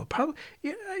powerful. Probably,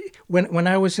 when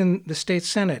I was in the state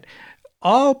Senate,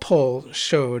 all polls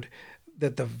showed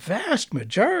that the vast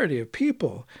majority of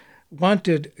people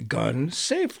wanted gun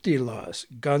safety laws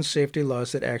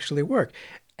that actually work,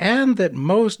 and that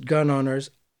most gun owners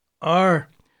are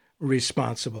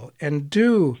responsible and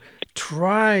do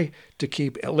try to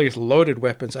keep at least loaded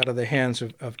weapons out of the hands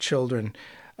of children.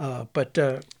 But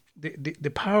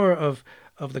the power of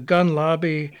the gun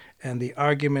lobby and the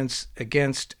arguments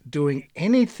against doing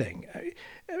anything.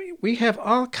 I mean, we have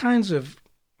all kinds of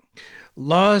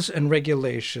laws and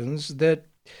regulations that,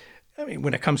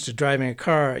 when it comes to driving a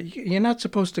car, you're not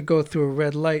supposed to go through a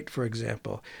red light, for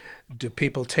example. Do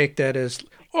people take that as,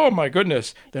 oh my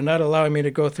goodness, they're not allowing me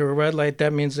to go through a red light,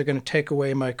 that means they're going to take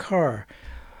away my car?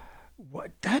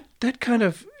 What that kind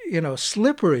of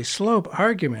slippery slope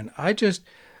argument,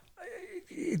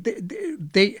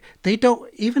 they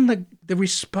don't, even the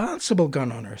responsible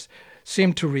gun owners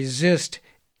seem to resist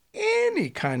any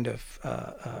kind of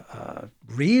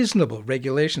reasonable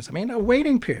regulations. A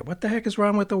waiting period. What the heck is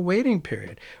wrong with a waiting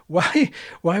period? Why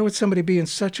would somebody be in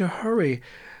such a hurry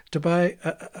to buy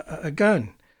a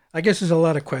gun? I guess there's a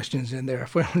lot of questions in there.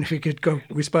 If you could go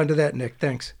respond to that, Nick.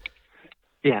 Thanks.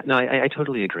 Yeah, no, I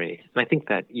totally agree. And I think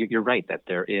that you're right that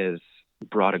there is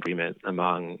broad agreement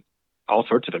among all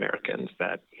sorts of Americans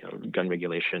that gun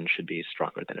regulation should be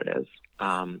stronger than it is.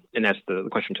 And that's the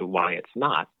question to why it's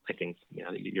not. I think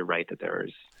you're right that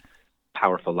there's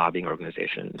powerful lobbying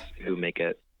organizations who make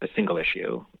it a single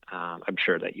issue. I'm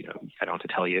sure that I don't have to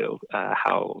tell you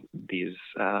how these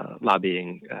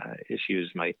lobbying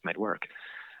issues might work.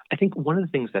 I think one of the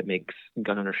things that makes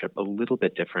gun ownership a little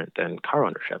bit different than car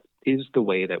ownership is the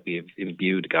way that we've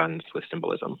imbued guns with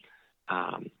symbolism.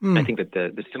 I think that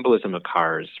the symbolism of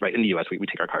cars, right, in the U.S., we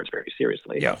take our cars very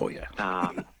seriously. Yeah, oh yeah.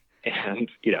 And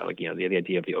the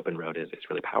idea of the open road is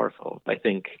really powerful. I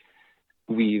think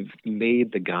we've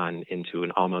made the gun into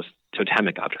an almost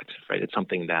totemic object, right? It's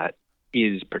something that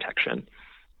is protection.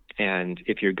 And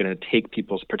if you're going to take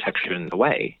people's protection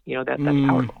away, that's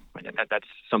powerful. Right? That's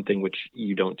something which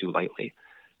you don't do lightly.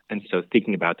 And so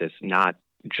thinking about this not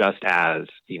just as,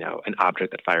 an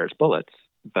object that fires bullets,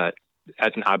 but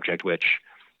as an object which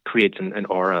creates an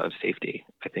aura of safety,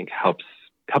 I think helps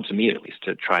me at least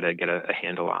to try to get a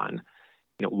handle on,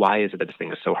 why is it that this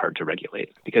thing is so hard to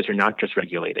regulate? Because you're not just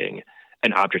regulating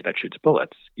an object that shoots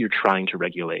bullets. You're trying to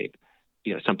regulate,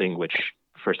 something which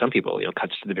for some people,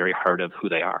 cuts to the very heart of who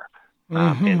they are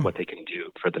and what they can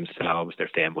do for themselves, their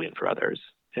family, and for others.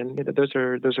 And those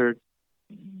are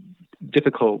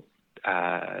difficult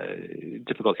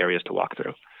areas to walk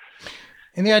through.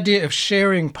 And the idea of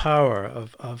sharing power,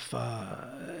 of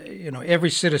every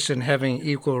citizen having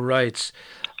equal rights,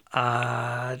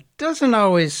 doesn't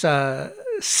always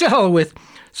sell with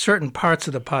certain parts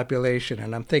of the population.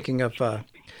 And I'm thinking of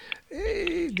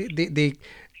the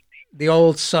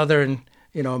old Southern,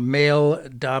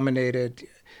 male-dominated,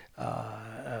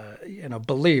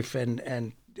 belief.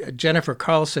 And Jennifer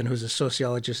Carlson, who's a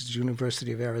sociologist at the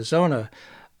University of Arizona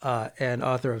and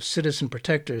author of Citizen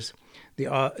Protectors,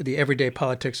 the Everyday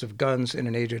Politics of Guns in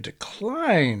an Age of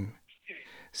Decline.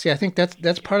 See, I think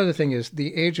that's part of the thing is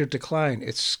the age of decline.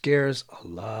 It scares a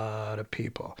lot of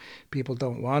people. People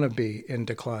don't want to be in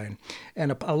decline.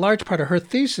 And a large part of her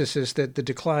thesis is that the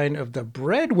decline of the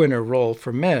breadwinner role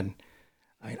for men.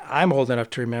 I'm old enough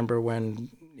to remember when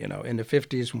in the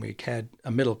 50s when we had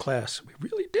a middle class, we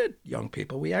really did, young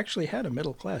people. We actually had a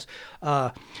middle class.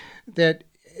 That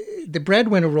the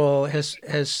breadwinner role has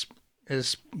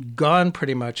gone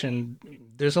pretty much, and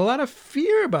there's a lot of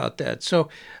fear about that. So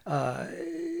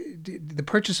the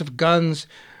purchase of guns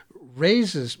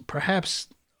perhaps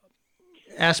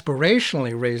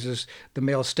aspirationally raises the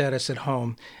male status at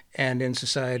home and in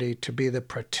society to be the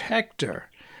protector.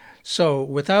 So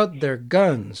without their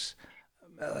guns,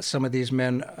 some of these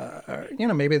men are,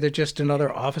 maybe they're just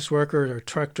another office worker or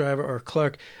truck driver or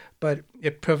clerk, but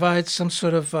it provides some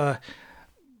sort of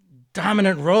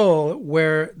dominant role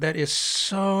where that is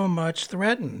so much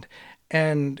threatened.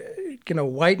 And,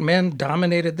 white men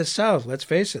dominated the South. Let's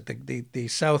face it, the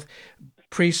South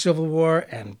pre-Civil War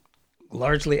and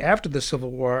largely after the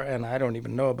Civil War, and I don't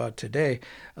even know about today,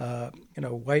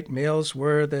 white males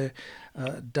were the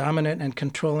dominant and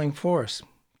controlling force.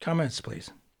 Comments,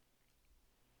 please.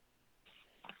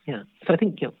 Yeah. So I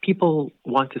think people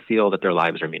want to feel that their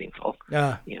lives are meaningful.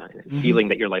 Feeling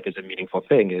that your life is a meaningful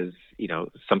thing is,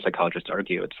 some psychologists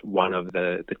argue it's one of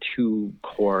the two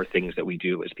core things that we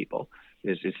do as people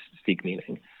is seek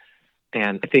meaning.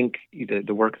 And I think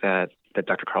the work that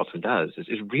Dr. Carlson does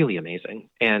is really amazing.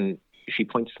 And she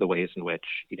points to the ways in which,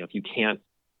 if you can't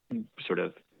sort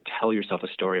of tell yourself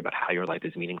a story about how your life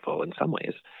is meaningful in some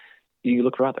ways, you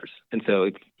look for others. And so,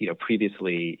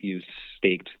 previously you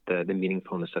staked the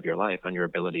meaningfulness of your life on your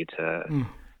ability to,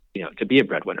 to be a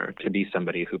breadwinner, to be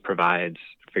somebody who provides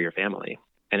for your family.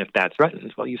 And if that's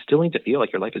threatened, well, you still need to feel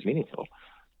like your life is meaningful.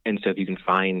 And so if you can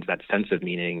find that sense of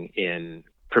meaning in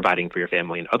providing for your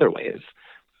family in other ways,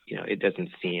 it doesn't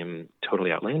seem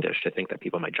totally outlandish to think that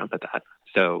people might jump at that.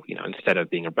 So, instead of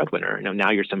being a breadwinner,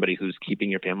 now you're somebody who's keeping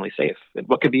your family safe. And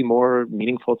what could be more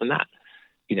meaningful than that?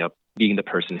 Being the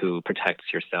person who protects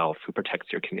yourself, who protects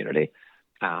your community.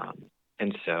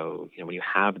 And so, when you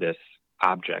have this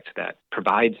object that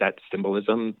provides that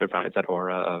symbolism, provides that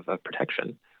aura of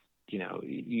protection,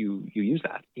 you use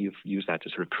that. You've used that to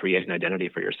sort of create an identity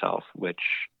for yourself, which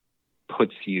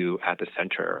puts you at the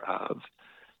center of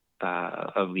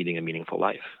leading a meaningful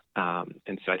life.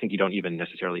 And so I think you don't even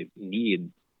necessarily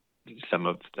need some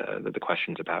of the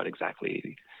questions about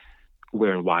exactly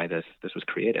where and why this was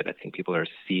created. I think people are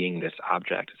seeing this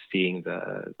object, seeing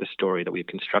the story that we've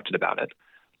constructed about it,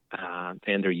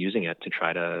 and they're using it to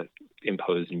try to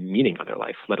impose meaning on their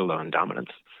life, let alone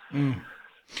dominance.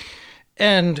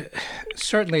 And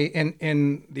certainly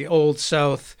in the Old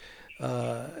South,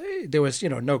 there was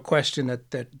no question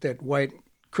that white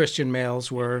Christian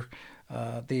males were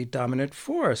the dominant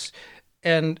force.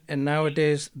 And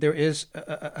nowadays there is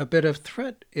a bit of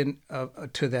threat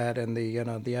to that, and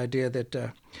the idea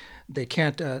that they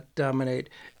can't dominate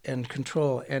and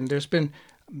control. And there's been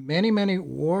many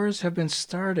wars have been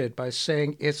started by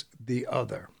saying it's the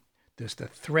other. There's the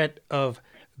threat of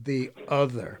the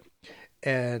other,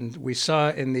 and we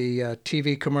saw in the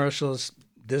TV commercials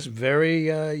this very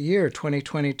year,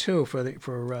 2022,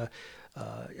 for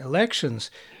elections,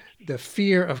 the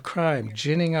fear of crime,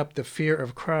 ginning up the fear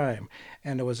of crime.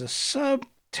 And there was a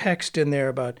subtext in there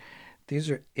about these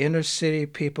are inner city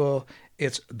people.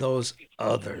 It's those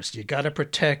others. You got to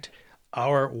protect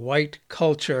our white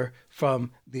culture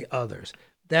from the others.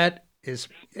 That is,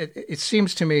 it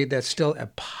seems to me that's still a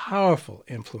powerful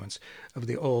influence of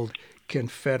the old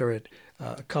Confederate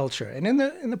culture. And in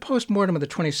the postmortem of the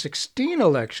 2016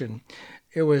 election,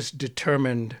 it was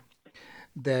determined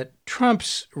that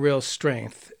Trump's real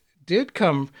strength did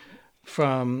come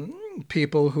from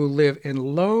people who live in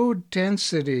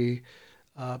low-density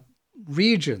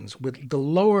regions with the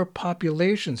lower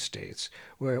population states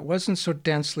where it wasn't so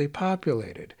densely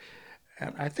populated.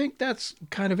 And I think that's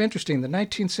kind of interesting. The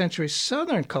 19th century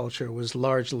Southern culture was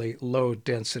largely low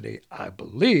density. I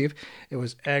believe it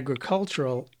was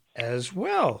agricultural as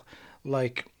well,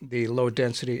 like the low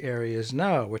density areas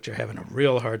now, which are having a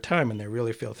real hard time and they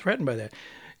really feel threatened by that.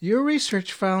 Your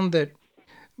research found that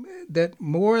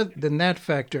more than that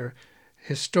factor,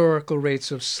 historical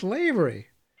rates of slavery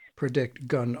predict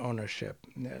gun ownership.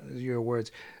 Your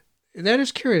words. That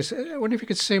is curious. I wonder if you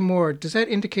could say more. Does that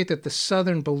indicate that the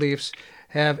Southern beliefs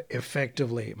have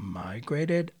effectively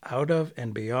migrated out of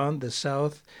and beyond the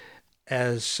South,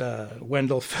 as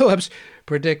Wendell Phillips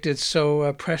predicted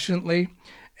so presciently?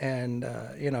 And,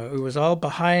 it was all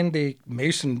behind the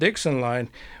Mason-Dixon line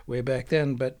way back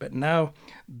then. But now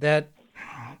that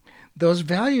those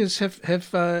values have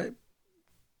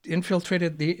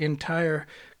infiltrated the entire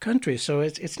country. So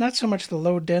it's not so much the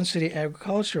low-density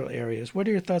agricultural areas. What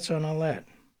are your thoughts on all that?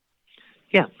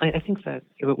 Yeah, I think that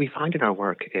what we find in our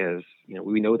work is,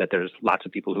 we know that there's lots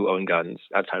of people who own guns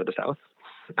outside of the South.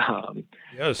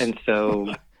 Yes. And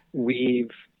so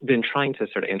we've been trying to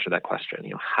sort of answer that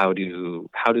question. How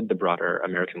did the broader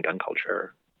American gun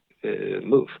culture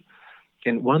move?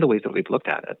 And one of the ways that we've looked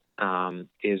at it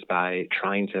is by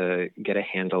trying to get a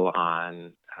handle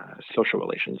on social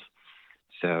relations.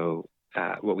 So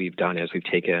what we've done is we've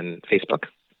taken Facebook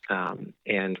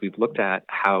and we've looked at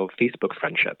how Facebook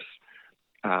friendships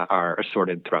are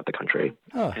assorted throughout the country.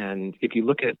 Oh. And if you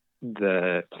look at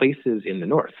the places in the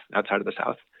North, outside of the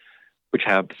South, which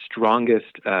have the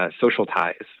strongest social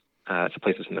ties to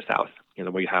places in the South,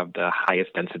 where you have the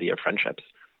highest density of friendships,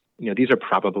 these are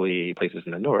probably places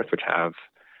in the North which have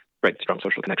strong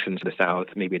social connections to the South.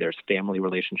 Maybe there's family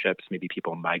relationships. Maybe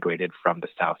people migrated from the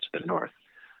South to the North.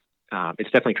 It's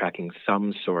definitely tracking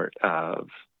some sort of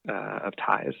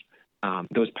ties.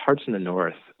 Those parts in the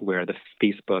North where the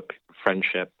Facebook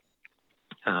friendship,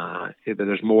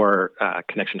 there's more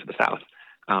connection to the South.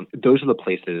 Those are the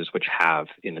places which have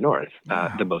in the North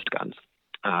the most guns,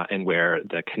 and where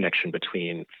the connection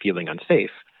between feeling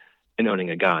unsafe and owning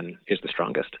a gun is the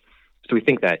strongest. So we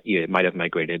think that it might have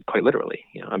migrated quite literally.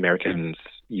 Americans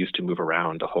used to move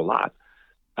around a whole lot.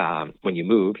 When you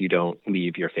move, you don't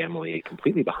leave your family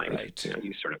completely behind. Right.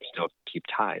 You sort of still keep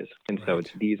ties. And so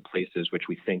it's these places which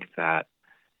we think that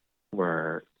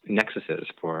were nexuses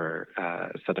for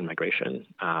Southern migration,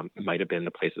 might have been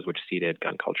the places which seeded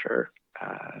gun culture,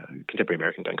 contemporary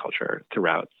American gun culture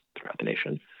throughout the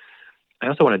nation. I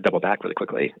also want to double back really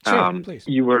quickly. Sure, please.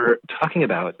 You were talking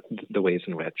about the ways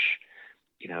in which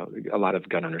a lot of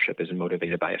gun ownership is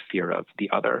motivated by a fear of the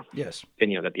other. Yes.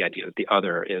 And, that the idea that the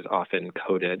other is often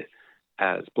coded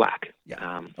as Black.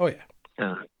 Yeah.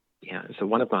 Yeah. So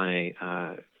one of my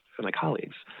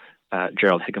colleagues,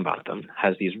 Gerald Higginbotham,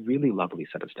 has these really lovely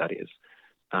set of studies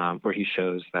where he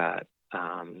shows that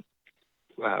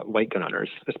white gun owners,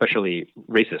 especially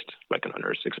racist white gun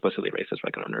owners, explicitly racist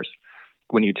white gun owners,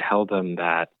 when you tell them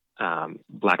that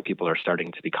Black people are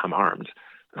starting to become armed,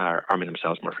 are arming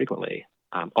themselves more frequently,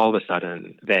 all of a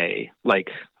sudden they, like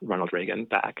Ronald Reagan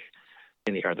back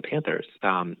in the era of the Panthers,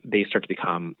 they start to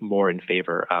become more in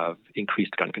favor of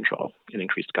increased gun control and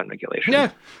increased gun regulation.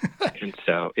 Yeah. And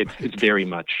so it's very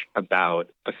much about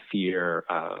a fear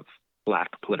of Black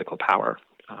political power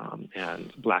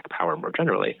and Black power more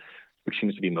generally, which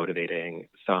seems to be motivating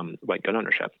some white gun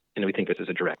ownership. And we think this is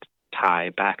a direct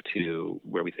tie back to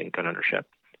where we think gun ownership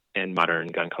and modern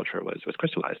gun culture was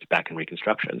crystallized back in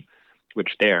Reconstruction,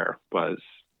 which there was,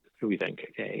 we think,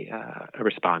 a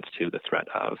response to the threat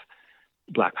of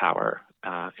Black power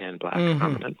and Black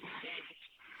armament.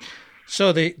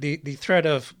 So the threat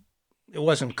of, it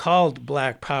wasn't called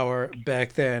Black power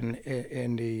back then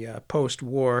in the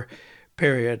post-war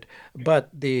period, but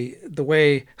the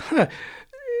way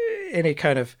any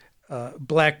kind of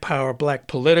Black power, Black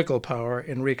political power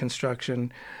in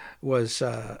Reconstruction was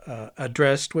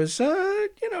addressed was,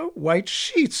 white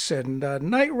sheets and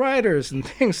night riders and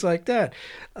things like that.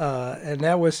 And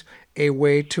that was a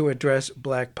way to address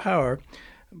Black power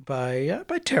by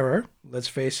terror, let's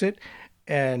face it.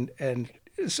 And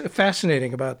it's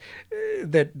fascinating about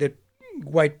that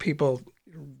white people,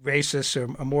 racists,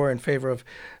 are more in favor of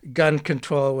gun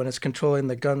control when it's controlling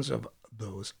the guns of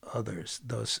those others,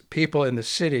 those people in the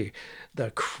city,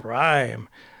 the crime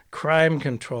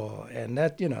control. And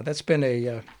that, that's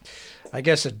been I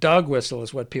guess a dog whistle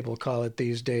is what people call it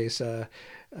these days,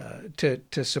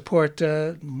 to support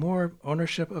more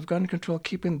ownership of gun control,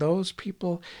 keeping those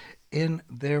people in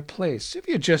their place. If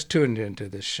you just tuned into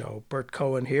this show, Bert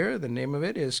Cohen here. The name of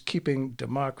it is Keeping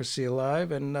Democracy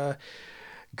Alive, and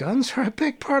guns are a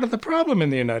big part of the problem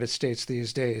in the United States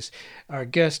these days. Our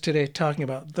guest today talking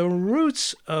about the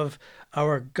roots of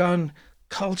our gun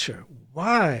culture.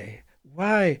 Why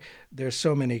there's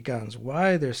so many guns,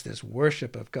 why there's this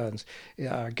worship of guns.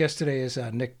 Our guest today is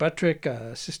Nick Buttrick,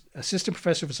 assistant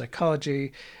professor of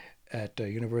psychology at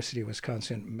University of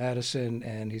Wisconsin-Madison,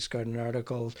 and he's got an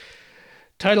article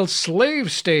titled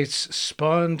Slave States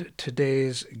Spawned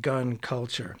Today's Gun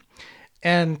Culture.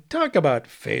 And talk about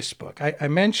Facebook. I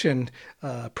mentioned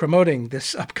promoting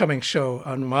this upcoming show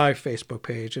on my Facebook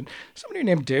page, and somebody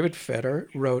named David Fetter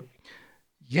wrote,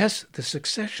 yes, the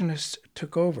secessionists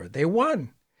took over. They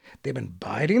won. They've been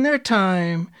biding their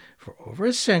time for over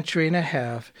a century and a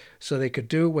half so they could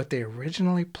do what they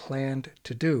originally planned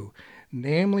to do,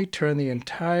 namely turn the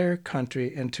entire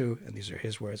country into, and these are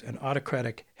his words, an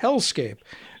autocratic hellscape,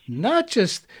 not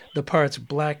just the parts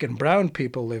Black and brown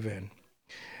people live in.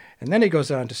 And then he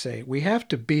goes on to say, we have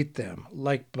to beat them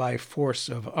like by force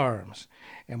of arms,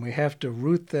 and we have to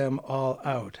root them all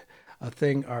out, a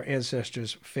thing our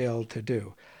ancestors failed to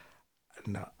do.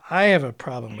 no, I have a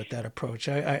problem with that approach.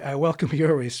 I welcome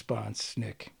your response,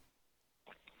 Nick.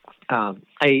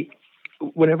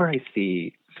 Whenever I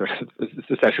see sort of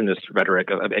secessionist rhetoric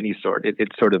of any sort,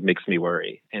 it sort of makes me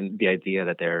worry. And the idea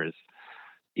that there's,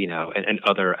 an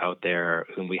other out there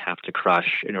whom we have to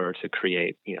crush in order to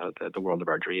create, the world of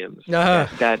our dreams.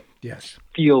 That yes.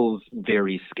 feels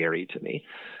very scary to me,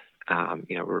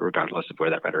 regardless of where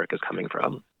that rhetoric is coming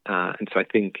from. And so I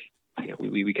think,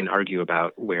 we can argue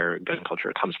about where gun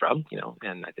culture comes from,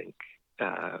 and I think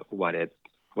what it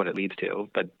leads to.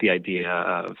 But the idea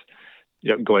of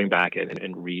going back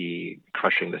and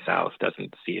re-crushing the South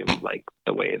doesn't seem like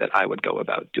the way that I would go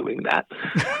about doing that.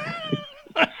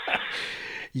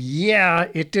 Yeah,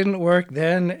 it didn't work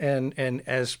then, and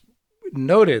as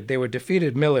noted, they were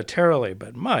defeated militarily,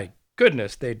 but my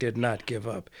goodness, they did not give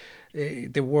up.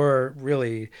 The war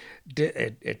really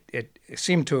it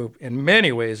seemed to, in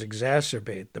many ways,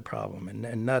 exacerbate the problem,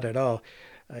 and not at all.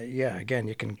 Again,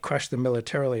 you can crush them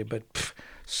militarily, but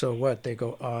so what? They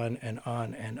go on and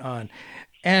on and on.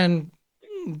 And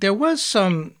there were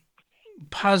some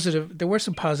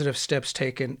positive steps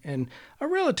taken in a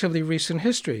relatively recent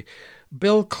history.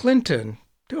 Bill Clinton,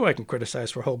 who I can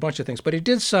criticize for a whole bunch of things, but he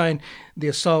did sign the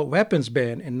assault weapons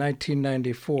ban in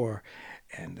 1994.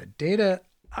 And the data,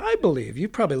 I believe, you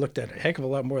probably looked at it a heck of a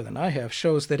lot more than I have,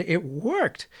 shows that it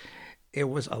worked. It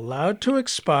was allowed to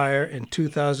expire in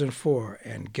 2004.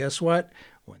 And guess what?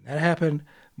 When that happened,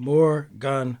 more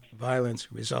gun violence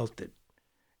resulted.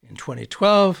 In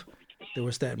 2012, there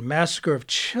was that massacre of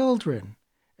children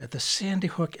at the Sandy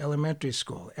Hook Elementary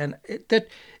School. And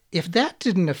if that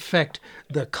didn't affect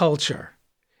the culture,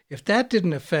 if that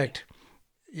didn't affect,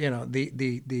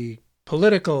 the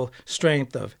political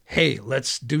strength of, hey,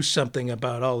 let's do something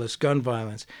about all this gun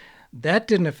violence, that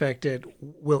didn't affect it.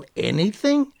 Will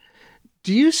anything?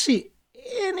 Do you see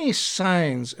any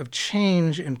signs of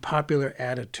change in popular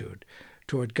attitude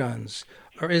toward guns?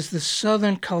 Or is the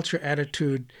Southern culture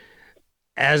attitude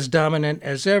as dominant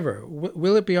as ever?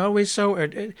 Will it be always so? Or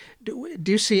do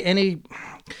you see any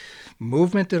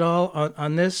movement at all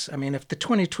on this? I mean, if the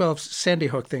 2012 Sandy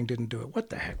Hook thing didn't do it, what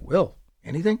the heck will?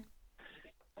 Anything?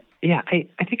 Yeah,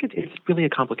 I think it's really a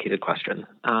complicated question.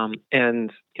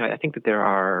 And I think that there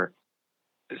are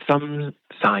some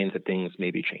signs that things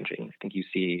may be changing. I think you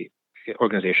see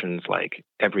organizations like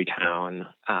Everytown,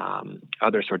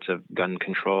 other sorts of gun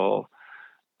control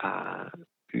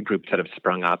groups that have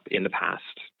sprung up in the past,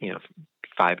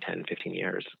 5, 10, 15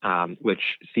 years,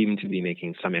 which seem to be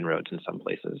making some inroads in some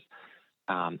places.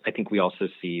 I think we also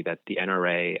see that the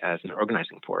NRA as an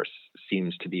organizing force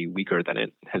seems to be weaker than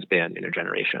it has been in a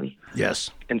generation.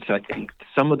 Yes. And so I think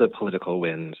some of the political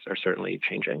winds are certainly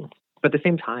changing. But at the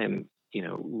same time,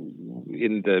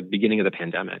 in the beginning of the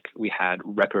pandemic, we had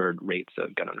record rates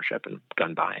of gun ownership and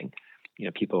gun buying.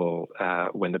 People,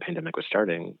 when the pandemic was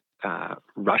starting,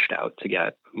 rushed out to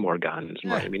get more guns,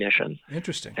 more ammunition.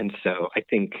 Interesting. And so I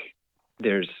think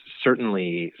there's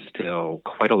certainly still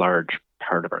quite a large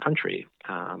part of our country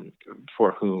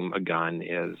for whom a gun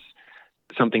is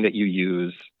something that you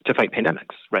use to fight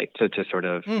pandemics, right? To sort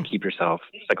of keep yourself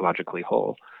psychologically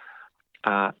whole.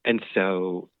 And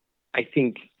so I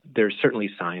think there's certainly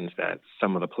signs that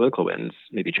some of the political winds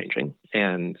may be changing.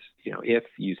 And, if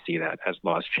you see that as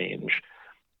laws change,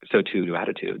 so too do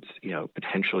attitudes.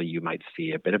 Potentially you might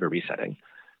see a bit of a resetting.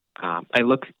 I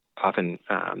look often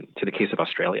to the case of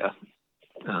Australia,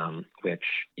 which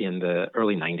in the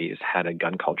early 90s had a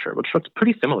gun culture, which looks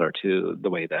pretty similar to the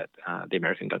way that the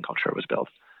American gun culture was built.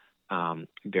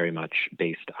 Very much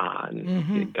based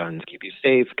on guns keep you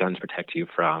safe, guns protect you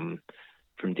from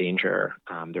danger.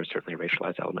 There's certainly a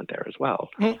racialized element there as well.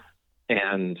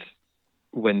 And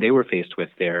when they were faced with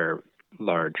their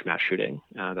large mass shooting,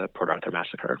 the Port Arthur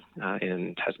massacre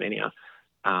in Tasmania,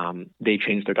 they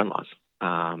changed their gun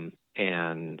laws.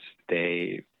 And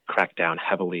they cracked down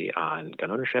heavily on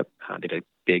gun ownership. They did a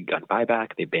big gun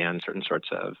buyback. They banned certain sorts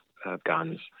of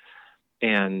guns.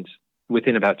 And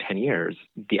within about 10 years,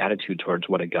 the attitude towards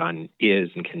what a gun is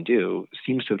and can do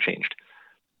seems to have changed.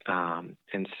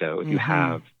 And so if you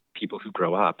have people who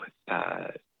grow up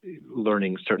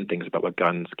learning certain things about what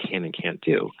guns can and can't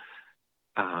do,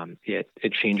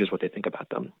 it changes what they think about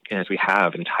them. And as we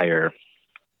have entire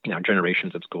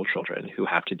generations of school children who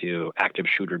have to do active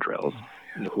shooter drills,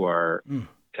 who are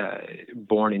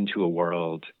born into a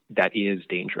world that is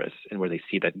dangerous and where they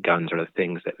see that guns are the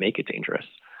things that make it dangerous,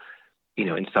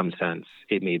 in some sense,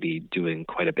 it may be doing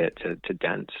quite a bit to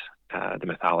dent the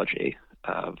mythology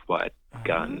of what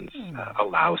guns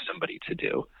allow somebody to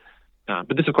do.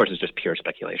 But this, of course, is just pure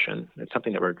speculation. It's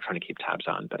something that we're trying to keep tabs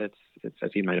on, but it's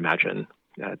as you might imagine,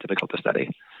 difficult to study.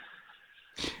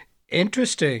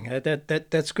 Interesting.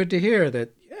 That's good to hear.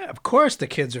 That yeah, of course the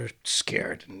kids are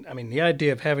scared. I mean, the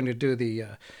idea of having to do the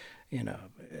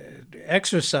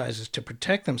exercises to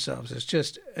protect themselves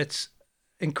is it's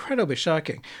incredibly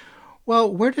shocking.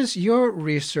 Well, where does your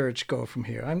research go from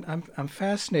here? I'm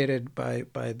fascinated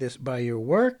by your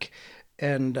work,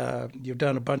 and you've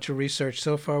done a bunch of research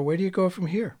so far. Where do you go from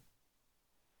here?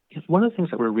 One of the things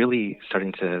that we're really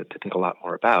starting to think a lot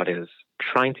more about is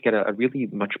trying to get a really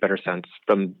much better sense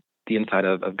from the inside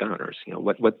of gun owners.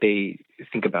 What they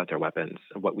think about their weapons,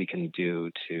 and what we can do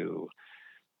to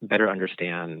better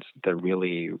understand the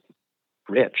really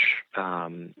rich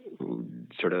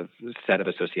sort of set of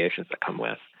associations that come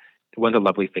with. One of the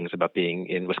lovely things about being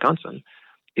in Wisconsin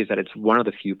is that it's one of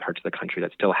the few parts of the country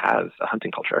that still has a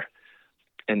hunting culture.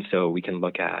 And so we can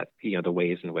look at, the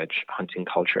ways in which hunting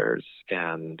cultures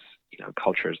and,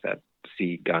 cultures that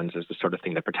see guns as the sort of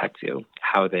thing that protects you,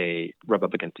 how they rub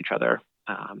up against each other,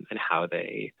 and how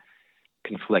they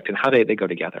conflict and how they go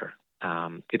together.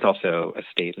 It's also a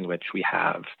state in which we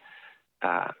have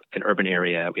an urban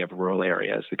area, we have rural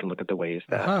areas. We can look at the ways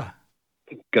that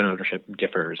gun ownership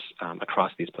differs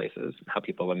across these places, how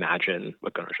people imagine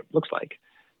what gun ownership looks like.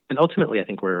 And ultimately, I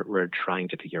think we're trying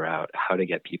to figure out how to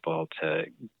get people to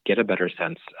get a better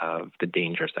sense of the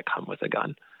dangers that come with a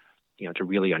gun, to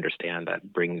really understand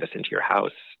that bringing this into your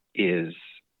house is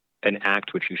an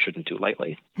act which you shouldn't do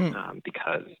lightly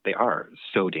because they are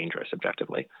so dangerous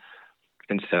objectively.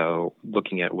 And so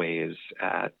looking at ways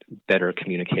at better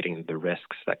communicating the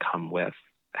risks that come with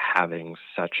having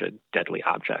such a deadly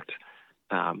object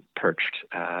perched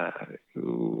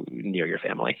near your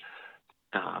family.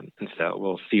 And so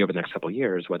we'll see over the next couple of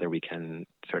years whether we can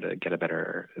sort of get a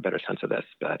better sense of this.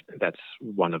 But that's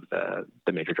one of the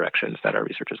major directions that our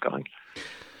research is going.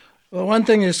 Well, one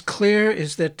thing is clear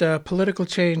is that political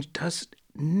change does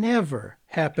never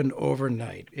happen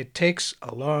overnight. It takes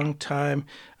a long time.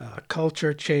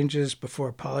 Culture changes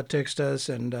before politics does.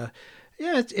 And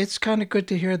it's kind of good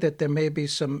to hear that there may be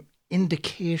some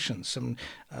indications, some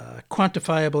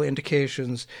quantifiable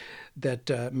indications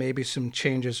that maybe some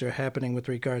changes are happening with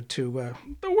regard to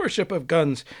the worship of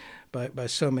guns by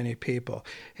so many people.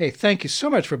 Hey, thank you so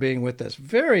much for being with us.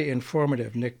 Very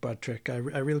informative, Nick Buttrick. I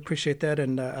really appreciate that,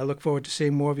 and I look forward to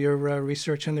seeing more of your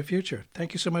research in the future.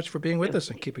 Thank you so much for being with us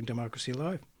and keeping democracy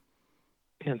alive.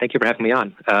 Yeah, thank you for having me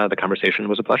on. The conversation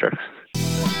was a pleasure.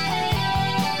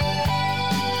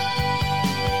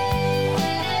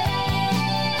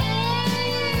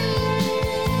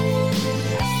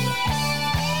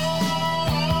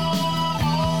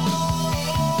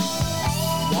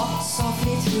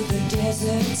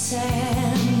 Desert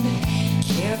sand,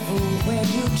 careful where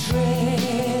you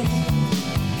tread.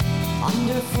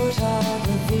 Underfoot are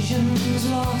the visions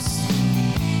lost,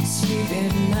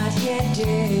 sleeping not yet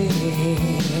dead.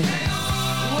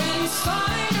 Wind's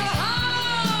flying to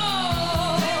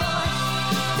howl,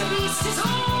 the beast is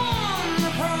on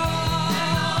the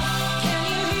prowl. Can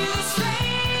you hear the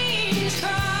strange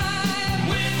cry?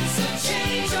 Winds of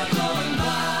change are blowing by.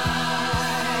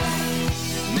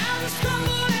 Mountains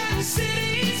crumble.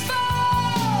 Cities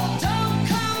fall, don't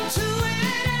come to an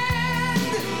end.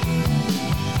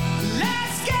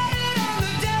 Let's get it on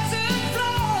the desert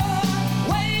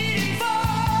floor, waiting for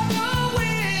the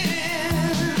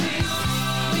wind.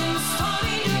 Wind's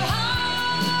starting to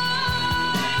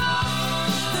howl,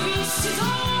 the beast is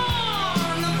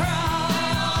on the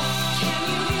prowl. Can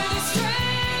you hear the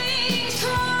strange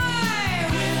cry?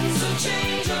 Winds of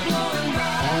change are blowing by.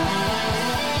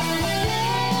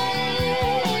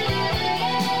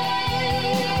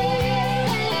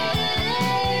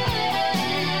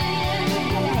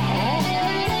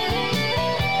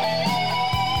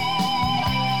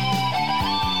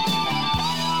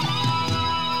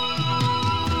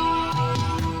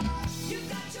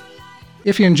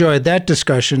 If you enjoyed that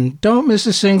discussion, don't miss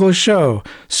a single show.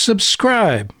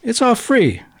 Subscribe. It's all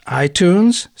free.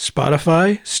 iTunes,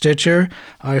 Spotify, Stitcher,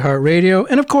 iHeartRadio,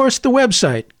 and of course the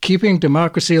website,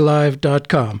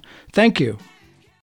 keepingdemocracyalive.com. Thank you.